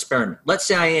do an experiment. Let's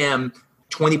say I am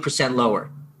 20%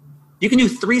 lower. You can do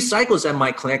 3 cycles at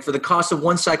my clinic for the cost of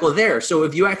 1 cycle there. So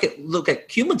if you look at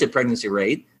cumulative pregnancy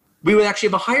rate, we would actually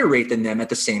have a higher rate than them at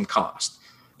the same cost.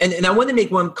 And I want to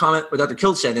make one comment what Dr.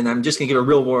 Kilt said, and I'm just going to give a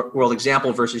real world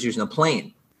example versus using a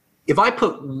plane. If I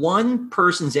put one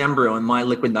person's embryo in my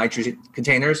liquid nitrogen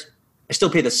containers, I still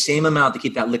pay the same amount to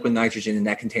keep that liquid nitrogen in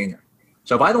that container.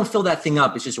 So if I don't fill that thing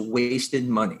up, it's just wasted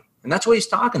money. And that's what he's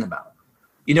talking about.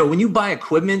 When you buy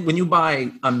equipment, when you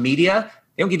buy media,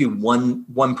 they don't give you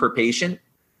one per patient.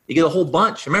 You get a whole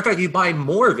bunch. As a matter of fact, if you buy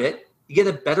more of it, you get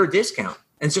a better discount.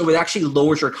 And so it actually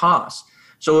lowers your costs.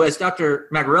 So as Dr.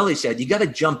 Magarelli said, you got to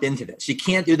jump into this. You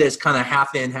can't do this kind of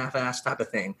half in, half-ass type of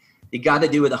thing. You got to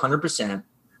do it 100%.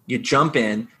 You jump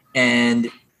in, and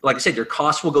like I said, your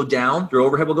costs will go down. Your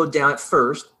overhead will go down at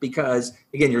first because,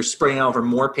 again, you're spreading out over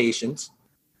more patients,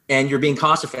 and you're being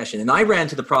cost efficient. And I ran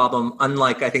into the problem,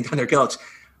 unlike I think Dr. Kiltz,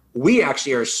 we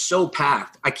actually are so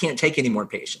packed, I can't take any more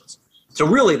patients. So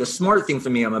really the smart thing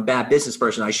for me, I'm a bad business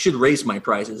person, I should raise my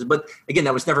prices. But again,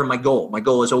 that was never my goal. My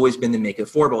goal has always been to make it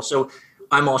affordable. So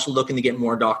I'm also looking to get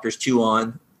more doctors too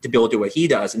on to be able to do what he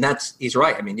does. And he's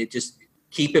right. I mean, you just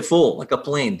keep it full like a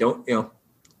plane. Don't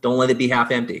let it be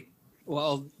half empty.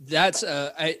 Well, that's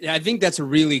I think that's a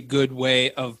really good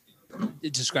way of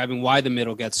describing why the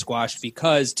middle gets squashed,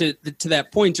 because to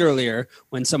that point earlier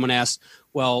when someone asked,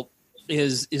 well,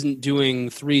 isn't doing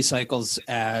 3 cycles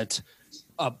at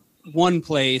one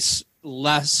place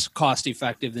less cost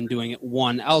effective than doing it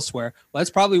one elsewhere? Well, that's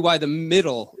probably why the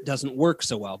middle doesn't work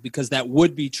so well, because that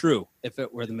would be true if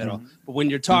it were the middle. Mm-hmm. But when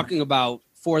you're talking about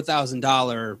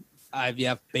 $4,000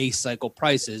 IVF base cycle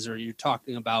prices, or you're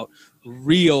talking about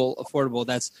real affordable,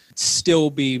 that's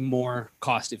still be more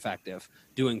cost effective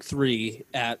doing 3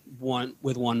 at one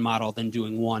with one model than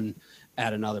doing 1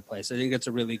 at another place. I think that's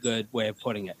a really good way of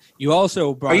putting it. You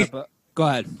also brought up go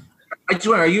ahead. I just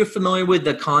wonder, are you familiar with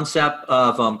the concept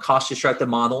of cost-destructive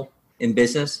model in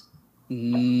business?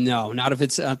 No, not if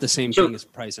it's not the same thing as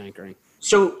price anchoring.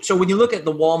 So when you look at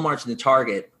the Walmarts and the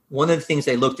Target, one of the things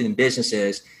they looked at in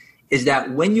businesses is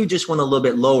that when you just went a little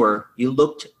bit lower, you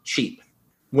looked cheap.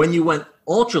 When you went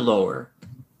ultra lower,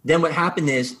 then what happened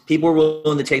is people were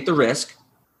willing to take the risk.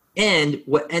 And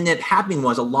what ended up happening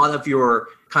was a lot of your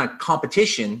kind of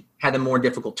competition had a more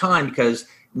difficult time because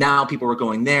now people were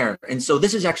going there. And so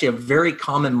this is actually a very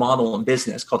common model in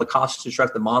business called the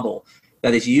cost-destructive model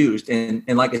that is used. And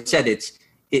like I said,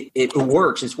 it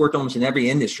works. It's worked almost in every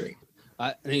industry.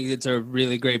 I think it's a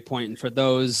really great point. And for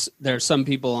those, there are some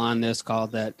people on this call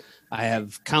that I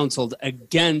have counseled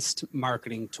against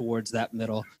marketing towards that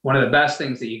middle. One of the best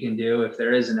things that you can do if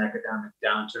there is an economic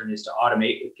downturn is to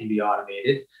automate what can be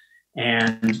automated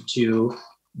and to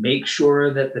make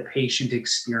sure that the patient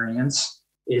experience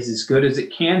is as good as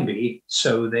it can be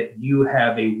so that you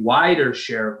have a wider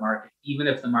share of market, even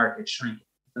if the market shrinks.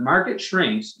 If the market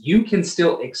shrinks, you can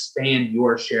still expand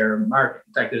your share of market.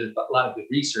 In fact, there's a lot of good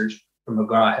research from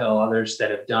McGraw-Hill, others that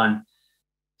have done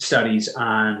studies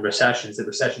on recessions, that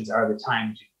recessions are the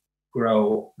time to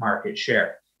grow market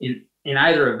share. In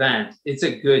either event, it's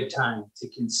a good time to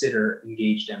consider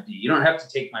EngagedMD. You don't have to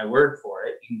take my word for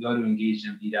it. You can go to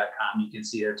engagedmd.com. You can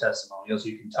see their testimonials.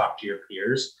 You can talk to your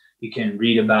peers. You can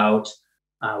read about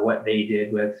what they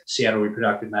did with Seattle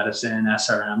Reproductive Medicine and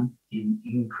SRM in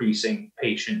increasing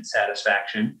patient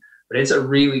satisfaction. But it's a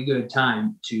really good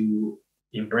time to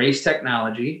embrace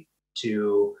technology,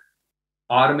 to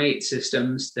automate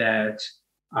systems that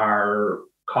are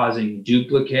causing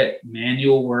duplicate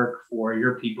manual work for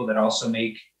your people that also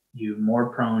make you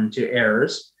more prone to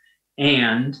errors,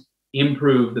 and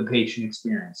improve the patient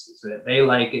experiences so that they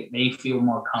like it, they feel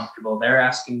more comfortable, they're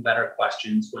asking better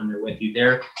questions when they're with you,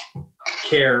 their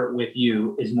care with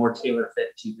you is more tailor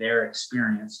fit to their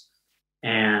experience.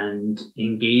 And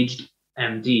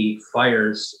EngagedMD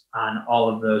fires on all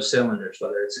of those cylinders,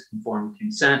 whether it's a informed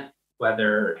consent,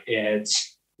 whether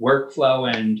it's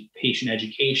workflow and patient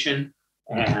education,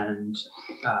 and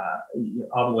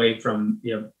all the way from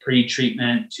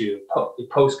pre-treatment to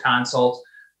post-consult.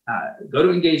 Go to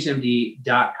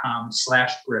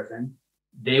engagedmd.com/Griffin.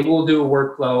 They will do a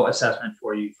workflow assessment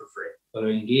for you for free. Go to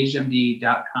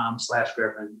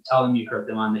engagedmd.com/Griffin. Tell them you heard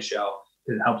them on the show,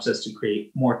 because it helps us to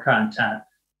create more content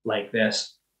like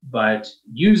this. But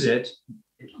use it,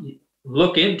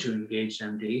 look into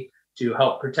EngagedMD to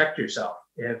help protect yourself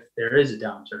if there is a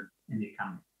downturn in the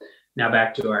economy. Now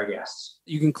back to our guests.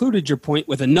 You concluded your point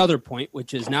with another point,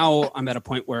 which is now I'm at a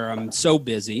point where I'm so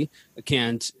busy, I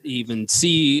can't even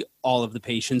see all of the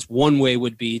patients. One way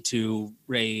would be to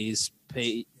raise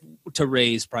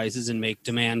prices and make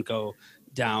demand go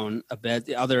down a bit.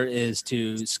 The other is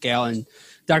to scale. And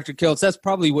Dr. Kiltz, that's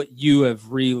probably what you have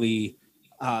really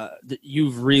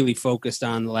you've really focused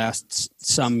on the last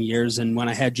some years. And when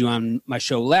I had you on my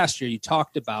show last year, you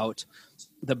talked about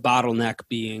the bottleneck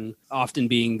often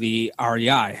being the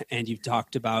REI, and you've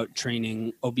talked about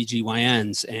training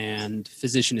OBGYNs and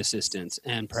physician assistants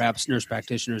and perhaps nurse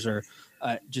practitioners or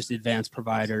just advanced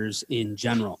providers in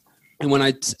general. And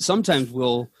when sometimes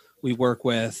we work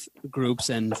with groups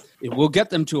and we'll get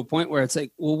them to a point where it's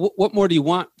like, well, what more do you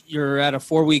want? You're at a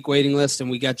 4-week waiting list and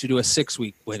we got you to a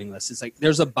 6-week waiting list. It's like,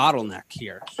 there's a bottleneck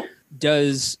here.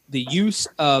 Does the use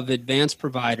of advanced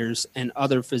providers and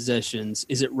other physicians,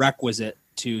 is it requisite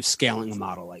to scaling a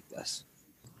model like this?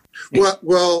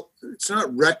 Well, it's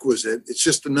not requisite. It's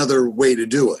just another way to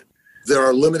do it. There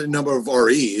are a limited number of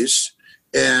REs,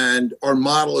 and our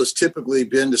model has typically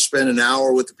been to spend an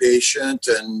hour with the patient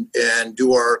and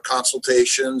do our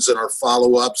consultations and our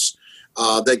follow-ups.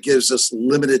 That gives us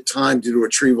limited time to do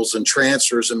retrievals and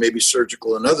transfers and maybe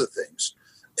surgical and other things.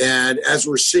 And as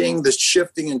we're seeing this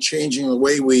shifting and changing the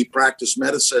way we practice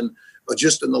medicine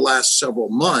just in the last several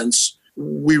months,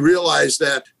 we realize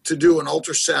that to do an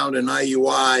ultrasound and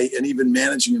IUI and even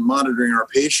managing and monitoring our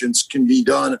patients can be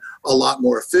done a lot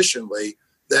more efficiently.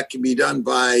 That can be done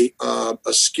by a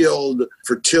skilled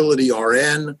fertility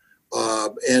RN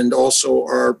and also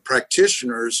our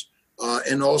practitioners.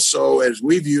 And also, as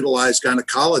we've utilized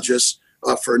gynecologists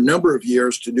for a number of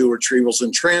years to do retrievals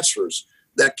and transfers,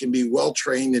 that can be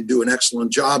well-trained and do an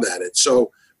excellent job at it.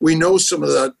 So we know some of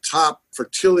the top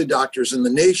fertility doctors in the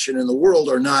nation and the world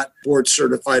are not board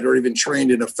certified or even trained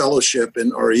in a fellowship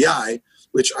in REI,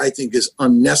 which I think is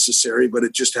unnecessary, but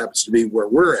it just happens to be where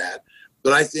we're at.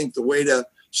 But I think the way to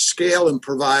scale and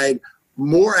provide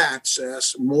more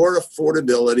access, more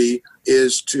affordability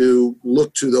is to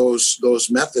look to those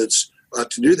methods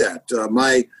to do that.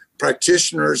 My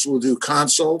practitioners will do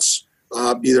consults,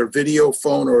 either video,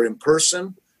 phone, or in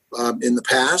person. in the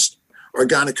past. Our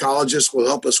gynecologists will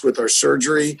help us with our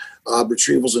surgery,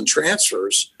 retrievals and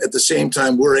transfers. At the same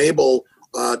time, we're able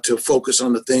to focus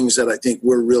on the things that I think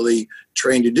we're really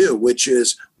trained to do, which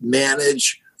is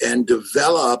manage and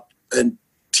develop and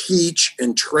teach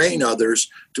and train others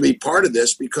to be part of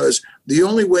this, because the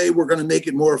only way we're going to make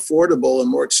it more affordable and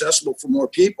more accessible for more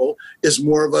people is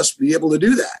more of us be able to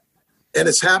do that. And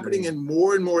it's happening in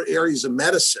more and more areas of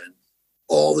medicine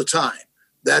all the time.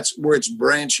 That's where it's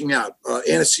branching out.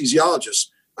 Anesthesiologists,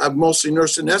 I've mostly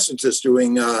nurse anesthetists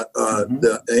doing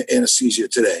the anesthesia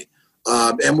today.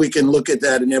 And we can look at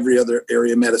that in every other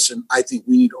area of medicine. I think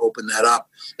we need to open that up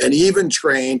and even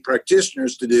train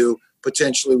practitioners to do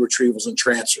potentially retrievals and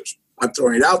transfers. I'm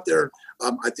throwing it out there.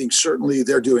 I think certainly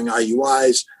they're doing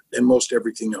IUIs and most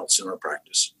everything else in our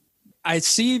practice. I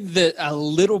see that a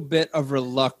little bit of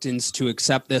reluctance to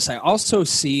accept this. I also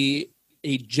see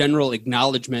a general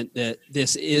acknowledgement that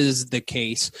this is the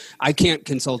case. I can't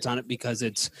consult on it because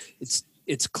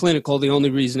it's clinical. The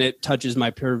only reason it touches my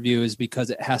peer review is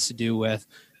because it has to do with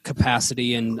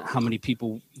capacity and how many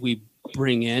people we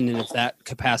bring in. And if that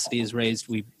capacity is raised,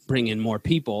 we bring in more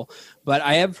people. But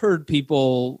I have heard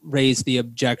people raise the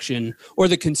objection or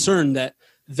the concern that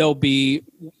they'll be,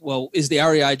 well, is the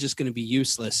REI just going to be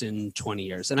useless in 20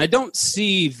 years? And I don't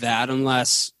see that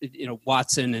unless,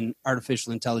 Watson and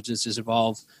artificial intelligence has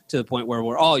evolved to the point where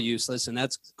we're all useless, and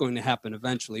that's going to happen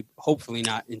eventually, hopefully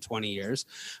not in 20 years.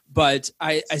 But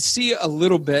I see a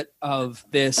little bit of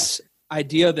this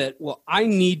idea that, well, I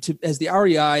need to, as the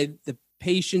REI, the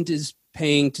patient is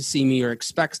paying to see me or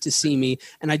expects to see me.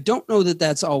 And I don't know that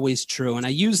that's always true. And I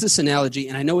use this analogy,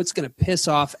 and I know it's going to piss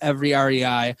off every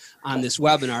REI on this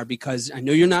webinar because I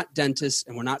know you're not dentists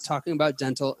and we're not talking about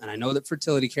dental. And I know that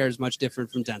fertility care is much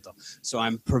different from dental. So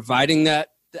I'm providing that.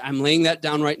 I'm laying that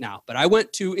down right now. But I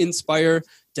went to Inspire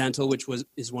Dental, which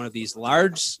is one of these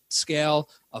large scale,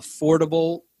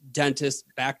 affordable dentists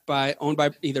owned by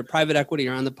either private equity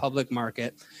or on the public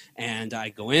market. And I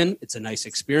go in, it's a nice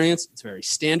experience. It's very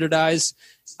standardized.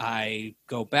 I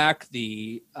go back,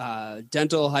 the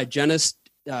dental hygienist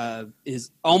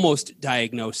is almost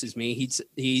diagnoses me.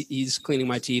 He's cleaning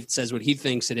my teeth, says what he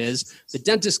thinks it is. The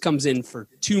dentist comes in for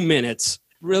 2 minutes,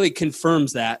 really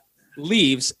confirms that,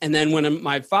 leaves. And then when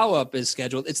my follow-up is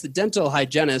scheduled, it's the dental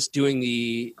hygienist doing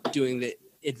the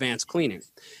advanced cleaning.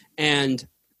 And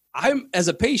I'm, as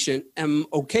a patient, am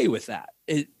okay with that.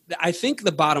 I think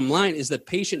the bottom line is the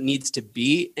patient needs to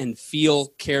be and feel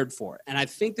cared for. And I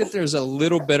think that there's a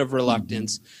little bit of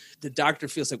reluctance. The doctor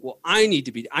feels like, well, I need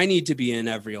to be in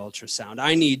every ultrasound.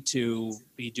 I need to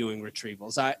be doing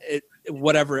retrievals,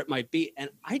 whatever it might be. And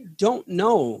I don't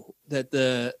know that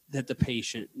the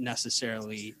patient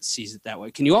necessarily sees it that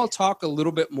way. Can you all talk a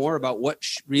little bit more about what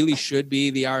really should be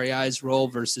the REI's role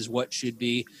versus what should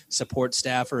be support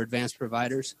staff or advanced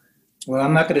providers? Well,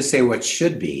 I'm not going to say what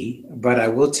should be, but I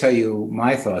will tell you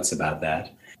my thoughts about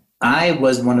that. I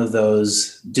was one of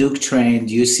those Duke-trained,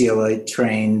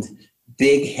 UCLA-trained,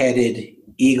 big-headed,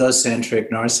 egocentric,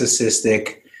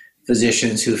 narcissistic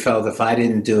physicians who felt if I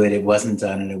didn't do it, it wasn't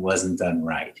done and it wasn't done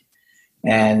right.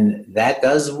 And that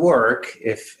does work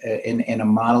if in a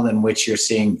model in which you're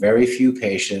seeing very few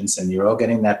patients and you're all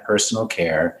getting that personal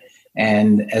care.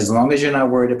 And as long as you're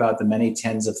not worried about the many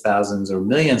tens of thousands or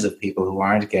millions of people who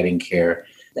aren't getting care,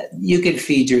 you can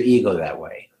feed your ego that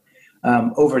way.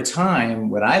 Over time,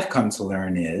 what I've come to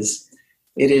learn is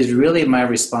it is really my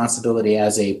responsibility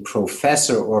as a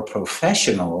professor or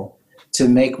professional to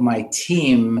make my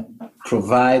team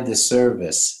provide the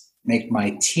service, make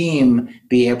my team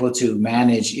be able to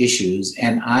manage issues,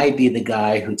 and I be the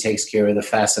guy who takes care of the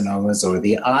fascinomas or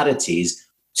the oddities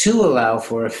to allow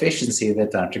for efficiency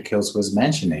that Dr. Kiltz was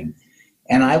mentioning.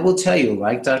 And I will tell you,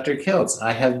 like Dr. Kiltz,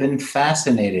 I have been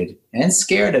fascinated and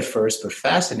scared at first, but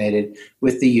fascinated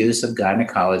with the use of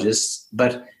gynecologists.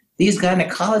 But these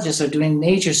gynecologists are doing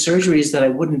major surgeries that I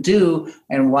wouldn't do.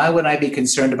 And why would I be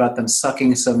concerned about them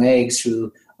sucking some eggs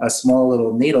through a small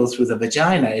little needle through the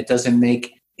vagina? It doesn't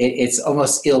make it's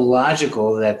almost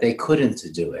illogical that they couldn't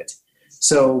do it.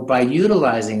 So by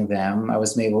utilizing them, I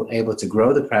was able to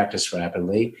grow the practice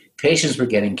rapidly. Patients were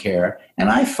getting care, and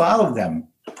I followed them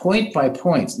point by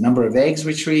point. Number of eggs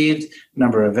retrieved,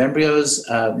 number of embryos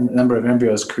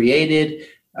created,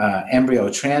 embryo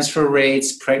transfer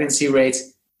rates, pregnancy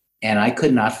rates, and I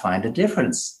could not find a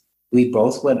difference. We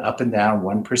both went up and down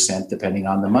 1% depending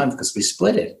on the month because we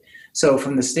split it. So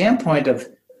from the standpoint of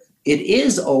it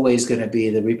is always going to be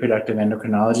the reproductive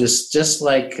endocrinologist, just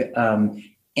like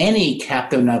any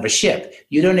captain of a ship.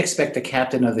 You don't expect the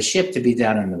captain of the ship to be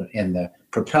down in the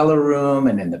propeller room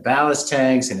and in the ballast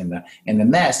tanks and in the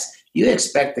mess. You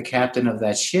expect the captain of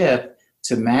that ship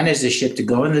to manage the ship to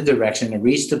go in the direction and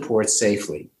reach the port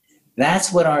safely.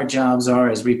 That's what our jobs are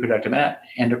as reproductive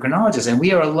endocrinologists. And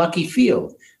we are a lucky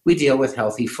field. We deal with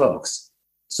healthy folks.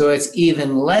 So it's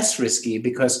even less risky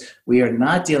because we are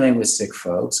not dealing with sick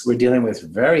folks. We're dealing with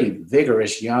very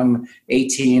vigorous young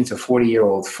 18 to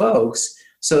 40-year-old folks.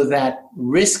 So that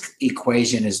risk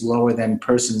equation is lower than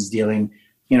persons dealing,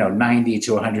 90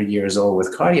 to 100 years old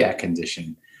with cardiac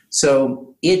condition.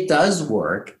 So it does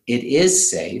work. It is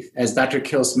safe. As Dr.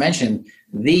 Kiltz mentioned,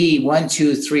 the 1,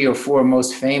 2, 3, or 4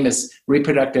 most famous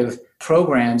reproductive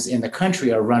programs in the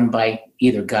country are run by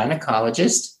either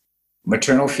gynecologists,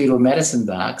 maternal fetal medicine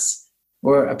docs,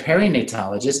 or a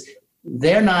perinatologist.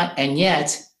 They're not, and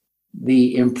yet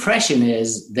the impression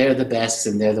is they're the best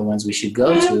and they're the ones we should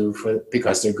go to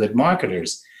because they're good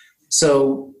marketers.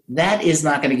 So that is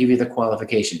not going to give you the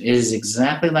qualification. It is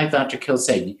exactly like Dr. Kiltz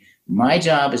said. My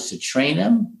job is to train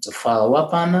them, to follow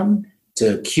up on them,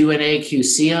 to Q&A,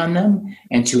 QC on them,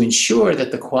 and to ensure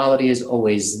that the quality is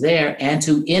always there and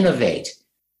to innovate.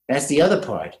 That's the other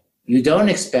part. You don't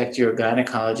expect your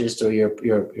gynecologist or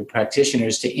your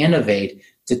practitioners to innovate,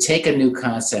 to take a new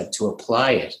concept, to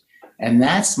apply it. And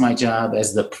that's my job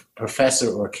as the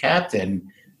professor or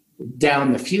captain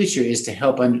down the future, is to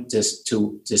help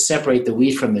to separate the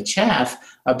wheat from the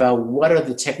chaff about what are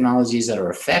the technologies that are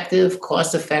effective,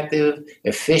 cost-effective,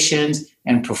 efficient,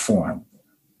 and perform.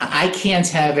 I can't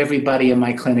have everybody in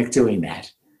my clinic doing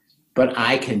that, but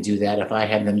I can do that if I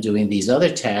have them doing these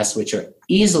other tasks, which are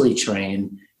easily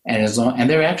trained, and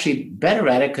they're actually better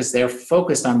at it because they're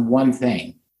focused on one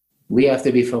thing. We have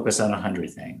to be focused on 100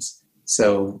 things.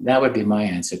 So that would be my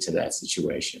answer to that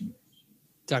situation.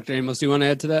 Dr. Amos, do you want to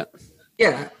add to that?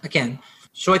 Yeah, I can.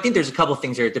 So I think there's a couple of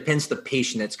things there. It depends the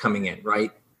patient that's coming in, right?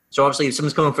 So obviously if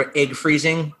someone's coming for egg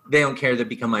freezing, they don't care to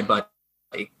become my buddy.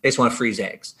 They just want to freeze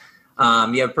eggs.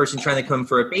 You have a person trying to come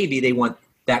for a baby, they want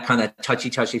that kind of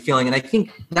touchy feeling. And I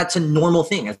think that's a normal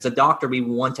thing. As a doctor, we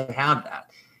want to have that.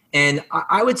 And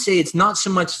I would say it's not so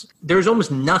much, there's almost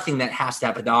nothing that has to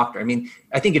have a doctor. I mean,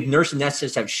 I think if nurse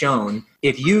anesthetists have shown,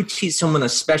 if you teach someone a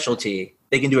specialty,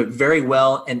 they can do it very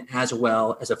well and as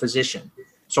well as a physician.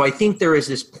 So I think there is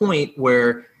this point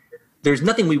where there's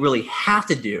nothing we really have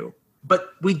to do,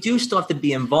 but we do still have to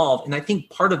be involved. And I think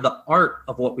part of the art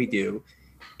of what we do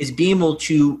is being able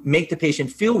to make the patient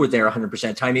feel we're there 100% of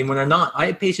the time, even when they're not. I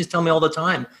have patients tell me all the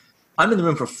time, I'm in the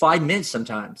room for 5 minutes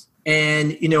sometimes.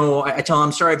 And, I tell them,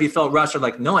 I'm sorry if you felt rushed. They're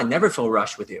like, no, I never feel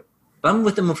rushed with you. But I'm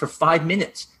with them for 5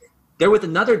 minutes. They're with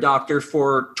another doctor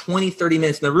for 20, 30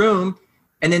 minutes in the room.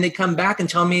 And then they come back and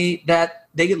tell me that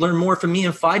they could learn more from me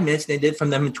in 5 minutes than they did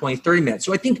from them in 20, 30 minutes.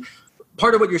 So I think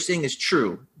part of what you're saying is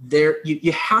true.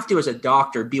 You have to, as a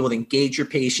doctor, be able to engage your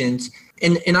patients.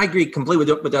 And I agree completely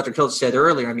with what Dr. Kiltz said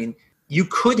earlier. I mean, you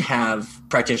could have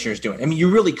practitioners doing it. I mean, you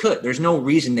really could. There's no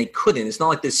reason they couldn't. It's not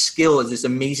like this skill is this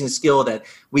amazing skill that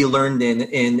we learned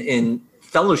in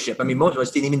fellowship. I mean, most of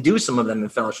us didn't even do some of them in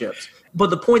fellowships. But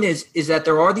the point is that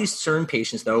there are these certain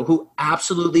patients, though, who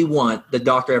absolutely want the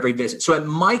doctor every visit. So at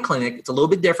my clinic, it's a little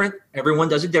bit different. Everyone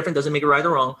does it different. Doesn't make it right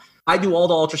or wrong. I do all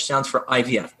the ultrasounds for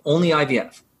IVF, only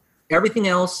IVF. Everything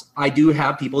else, I do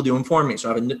have people doing for me. So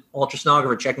I have an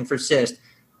ultrasonographer checking for cyst.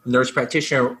 A nurse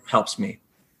practitioner helps me.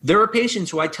 There are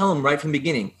patients who I tell them right from the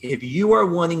beginning, if you are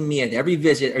wanting me at every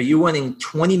visit, are you wanting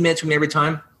 20 minutes from me every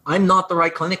time? I'm not the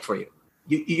right clinic for you.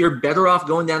 You're better off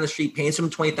going down the street, paying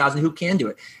someone $20,000 who can do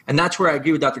it. And that's where I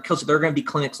agree with Dr. Kiltz. There are going to be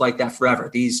clinics like that forever.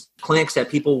 These clinics that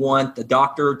people want the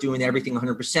doctor doing everything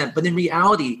 100%. But in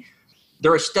reality,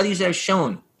 there are studies that have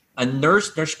shown a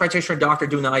nurse practitioner, doctor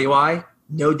doing an IUI,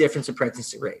 no difference in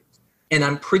pregnancy rate. And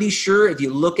I'm pretty sure if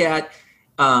you look at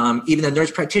even a nurse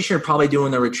practitioner probably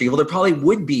doing a retrieval, there probably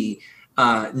would be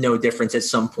no difference at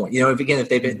some point. If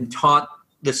they've been taught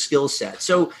the skill set.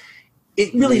 So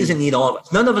it really doesn't need all of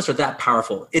us. None of us are that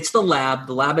powerful. It's the lab.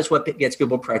 The lab is what gets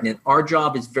people pregnant. Our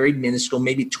job is very minuscule,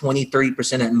 maybe 20,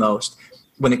 30% at most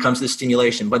when it comes to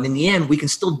stimulation. But in the end, we can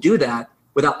still do that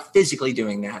without physically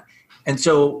doing that. And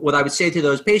so what I would say to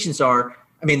those patients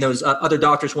those other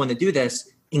doctors want to do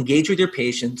this, engage with your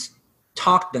patients,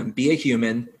 talk to them, be a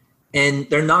human, and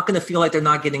they're not going to feel like they're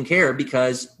not getting care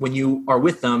because when you are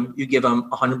with them, you give them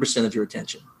 100% of your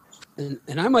attention.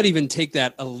 And I might even take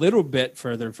that a little bit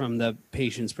further from the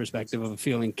patient's perspective of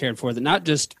feeling cared for, that not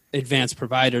just advanced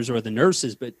providers or the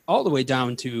nurses, but all the way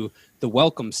down to the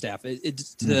welcome staff.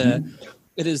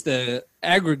 It is the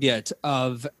aggregate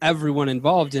of everyone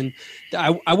involved. And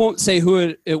I won't say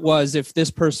who it was. If this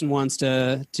person wants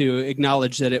to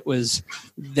acknowledge that it was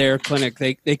their clinic,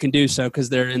 they can do so because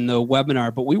they're in the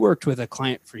webinar. But we worked with a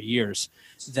client for years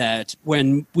that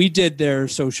when we did their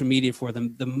social media for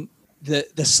them,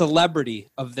 the celebrity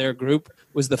of their group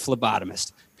was the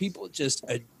phlebotomist. People just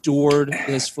adored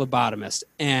this phlebotomist,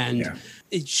 and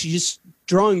she's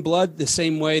drawing blood the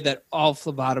same way that all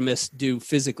phlebotomists do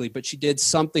physically, but she did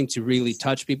something to really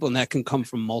touch people, and that can come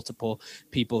from multiple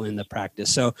people in the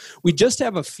practice. So we just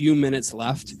have a few minutes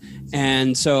left,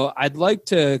 and so I'd like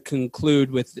to conclude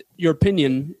with your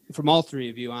opinion from all three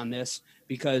of you on this,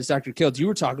 because Dr. Kiltz, you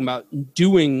were talking about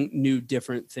doing new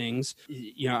different things.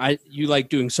 You know, you like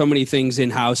doing so many things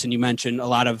in-house, and you mentioned a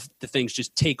lot of the things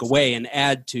just take away and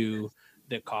add to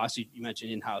the cost. You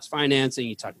mentioned in-house financing.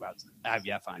 You talked about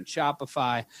IVF on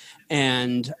Shopify.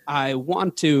 And I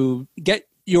want to get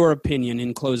your opinion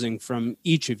in closing from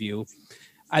each of you,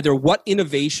 either what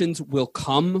innovations will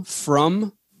come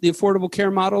from the Affordable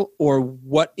Care Model, or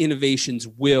what innovations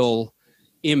will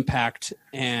impact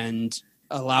and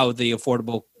allow the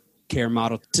Affordable Care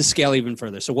Model to scale even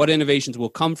further. So what innovations will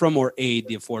come from or aid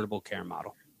the Affordable Care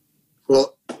Model?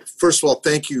 Well, first of all,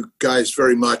 thank you guys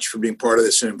very much for being part of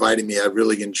this and inviting me. I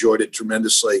really enjoyed it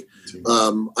tremendously.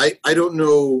 I don't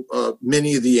know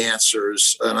many of the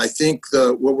answers, and I think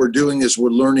what we're doing is we're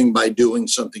learning by doing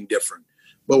something different.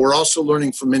 But we're also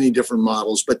learning from many different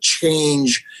models. But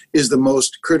change is the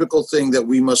most critical thing that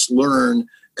we must learn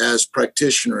as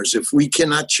practitioners. If we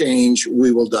cannot change,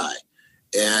 we will die.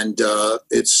 And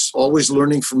it's always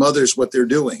learning from others what they're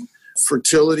doing.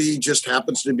 Fertility just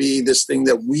happens to be this thing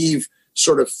that we've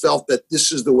sort of felt that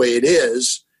this is the way it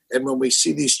is. And when we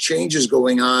see these changes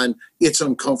going on, it's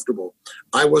uncomfortable.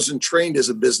 I wasn't trained as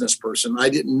a business person. I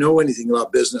didn't know anything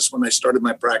about business when I started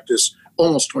my practice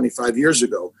almost 25 years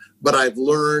ago. But I've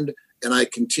learned, and I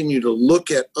continue to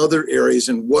look at other areas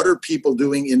and what are people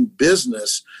doing in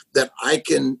business that I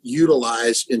can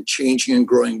utilize in changing and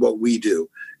growing what we do.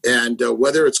 And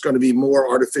whether it's going to be more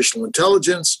artificial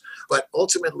intelligence, but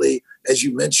ultimately, as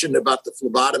you mentioned about the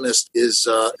phlebotomist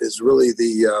is really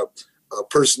the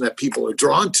person that people are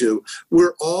drawn to.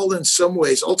 We're all in some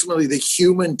ways, ultimately the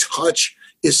human touch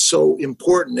is so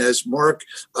important. As Mark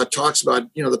talks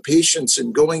about, the patients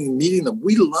and going and meeting them.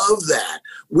 We love that.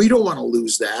 We don't want to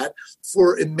lose that.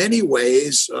 For in many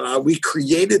ways, we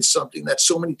created something that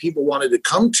so many people wanted to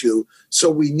come to. So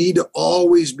we need to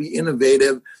always be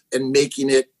innovative and making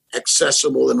it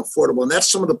accessible and affordable. And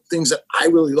that's some of the things that I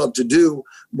really love to do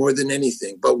more than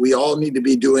anything. But we all need to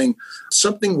be doing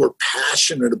something we're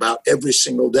passionate about every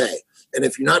single day. And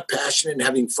if you're not passionate and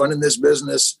having fun in this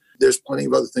business, there's plenty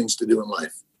of other things to do in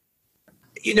life.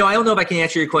 I don't know if I can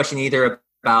answer your question either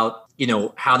about,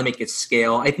 how to make it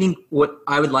scale. I think what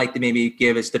I would like to maybe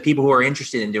give is the people who are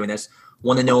interested in doing this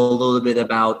want to know a little bit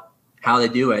about how to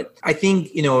do it. I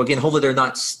think, again, hopefully they're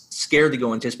not scared to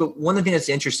go into this. But one of the things that's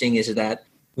interesting is that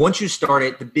once you start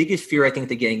it, the biggest fear I think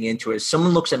to getting into it is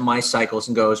someone looks at my cycles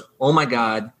and goes, oh my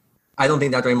God, I don't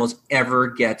think Dr. Amos ever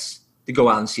gets to go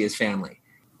out and see his family.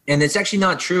 And it's actually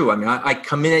not true. I mean, I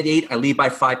come in at 8, I leave by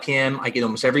 5 p.m. I get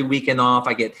almost every weekend off.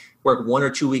 I get work 1 or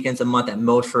 2 weekends a month at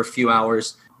most for a few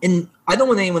hours. And I don't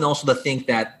want anyone also to think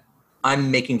that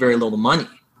I'm making very little money.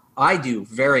 I do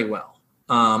very well.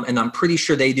 And I'm pretty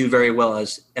sure they do very well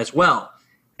as well.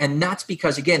 And that's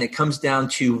because, again, it comes down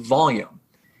to volume.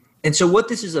 And so what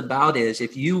this is about is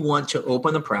if you want to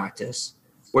open a practice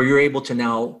where you're able to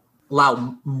now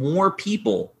allow more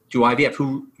people to IVF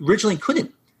who originally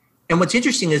couldn't. And what's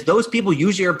interesting is those people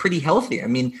usually are pretty healthy. I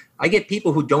mean, I get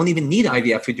people who don't even need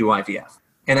IVF who do IVF.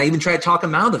 And I even try to talk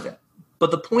them out of it. But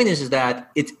the point is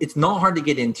that it's not hard to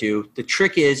get into. The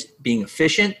trick is being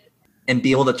efficient and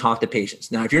be able to talk to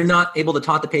patients. Now, if you're not able to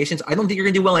talk to patients, I don't think you're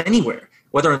going to do well anywhere,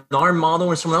 whether in our model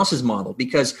or someone else's model,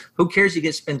 because who cares if you get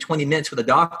to spend 20 minutes with a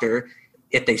doctor?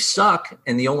 If they suck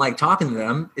and you don't like talking to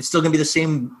them, it's still going to be the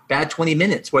same bad 20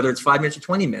 minutes, whether it's 5 minutes or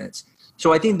 20 minutes.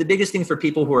 So I think the biggest thing for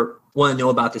people who want to know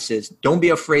about this is don't be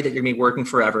afraid that you're going to be working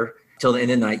forever till the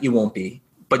end of the night. You won't be.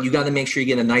 But you got to make sure you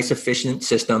get a nice, efficient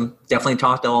system. Definitely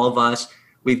talk to all of us.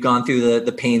 We've gone through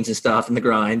the pains and stuff and the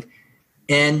grind.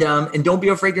 And don't be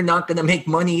afraid you're not going to make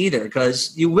money either,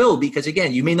 because you will. Because,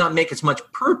 again, you may not make as much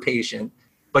per patient,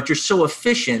 but you're so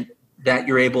efficient that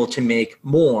you're able to make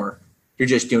more. You're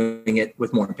just doing it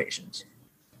with more patients.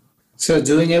 So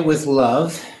doing it with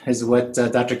love is what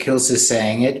Dr. Kiltz is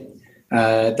saying it.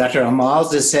 Dr.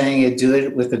 Amalz is saying it, do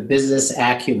it with a business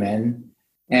acumen.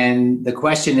 And the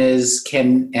question is,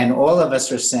 and all of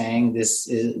us are saying this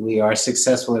is, we are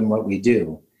successful in what we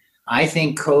do. I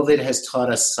think COVID has taught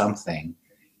us something,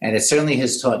 and it certainly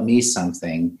has taught me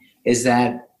something, is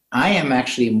that I am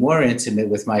actually more intimate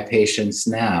with my patients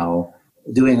now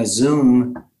doing a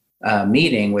Zoom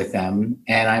meeting with them,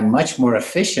 and I'm much more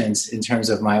efficient in terms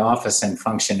of my office and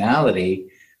functionality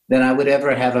than I would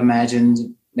ever have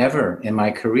imagined never in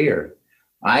my career.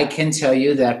 I can tell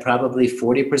you that probably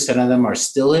 40% of them are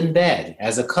still in bed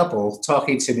as a couple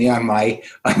talking to me on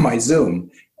my Zoom.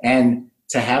 And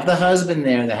to have the husband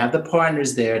there, to have the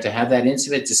partners there, to have that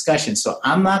intimate discussion. So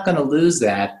I'm not going to lose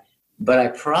that, but I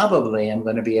probably am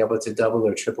going to be able to double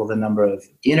or triple the number of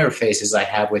interfaces I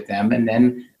have with them. And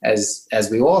then, as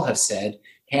we all have said,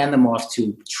 hand them off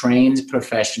to trained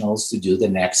professionals to do the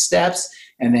next steps.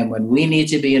 And then when we need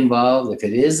to be involved, if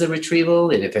it is the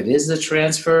retrieval, if it is the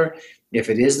transfer, if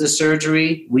it is the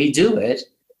surgery, we do it.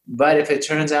 But if it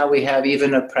turns out we have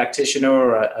even a practitioner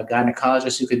or a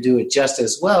gynecologist who could do it just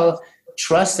as well,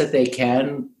 trust that they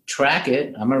can track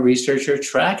it. I'm a researcher,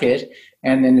 track it.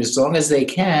 And then as long as they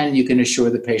can, you can assure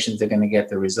the patient they're going to get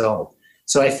the result.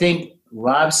 So I think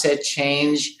Rob said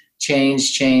change,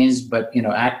 but,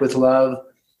 act with love.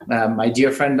 My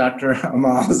dear friend, Dr.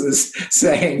 Amalz, is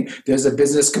saying there's a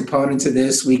business component to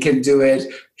this. We can do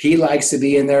it. He likes to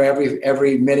be in there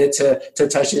every minute to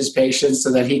touch his patients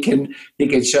so that he can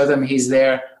show them he's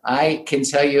there. I can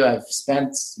tell you I've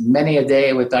spent many a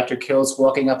day with Dr. Kiltz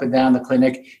walking up and down the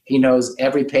clinic. He knows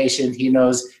every patient. He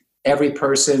knows every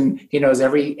person. He knows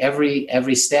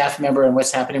every staff member and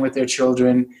what's happening with their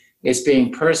children. It's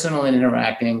being personal and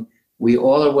interacting. We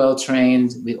all are well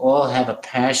trained. We all have a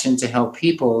passion to help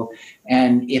people.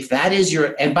 And if that is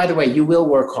and by the way, you will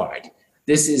work hard.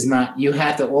 This is not, you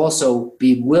have to also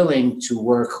be willing to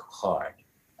work hard.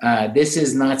 This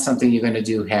is not something you're going to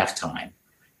do half-time.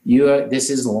 This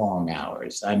is long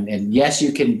hours. And yes,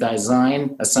 you can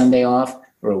design a Sunday off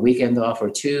or a weekend off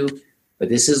or two, but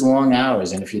this is long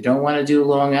hours. And if you don't want to do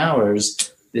long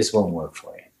hours, this won't work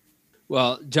for you.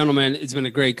 Well, gentlemen, it's been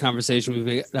a great conversation.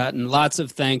 We've gotten lots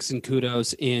of thanks and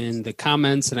kudos in the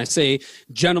comments. And I say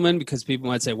gentlemen because people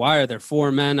might say, why are there 4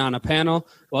 men on a panel?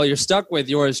 Well, you're stuck with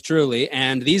yours truly.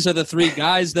 And these are the 3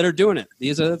 guys that are doing it.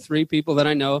 These are the 3 people that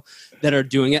I know that are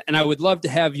doing it. And I would love to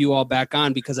have you all back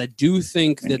on because I do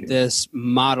think that this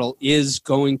model is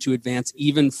going to advance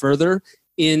even further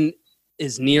in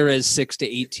as near as 6 to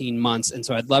 18 months. And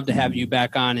so I'd love to have you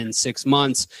back on in 6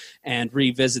 months and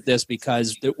revisit this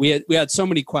because we had so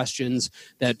many questions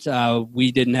that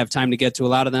we didn't have time to get to a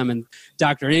lot of them. And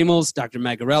Dr. Amalz, Dr.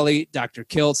 Magarelli, Dr.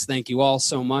 Kiltz, thank you all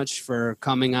so much for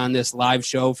coming on this live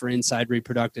show for Inside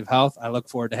Reproductive Health. I look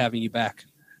forward to having you back.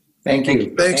 Thank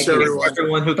you. Thanks,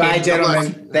 everyone. Bye,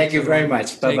 gentlemen. Thank you very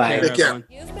much. Bye-bye. Take care.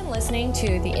 You've been listening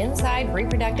to the Inside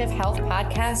Reproductive Health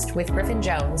podcast with Griffin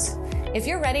Jones. If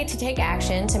you're ready to take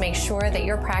action to make sure that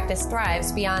your practice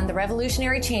thrives beyond the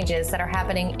revolutionary changes that are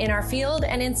happening in our field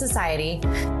and in society,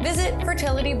 visit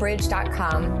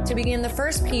fertilitybridge.com to begin the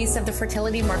first piece of the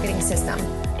fertility marketing system,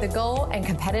 the goal and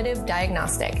competitive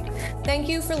diagnostic. Thank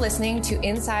you for listening to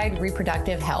Inside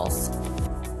Reproductive Health.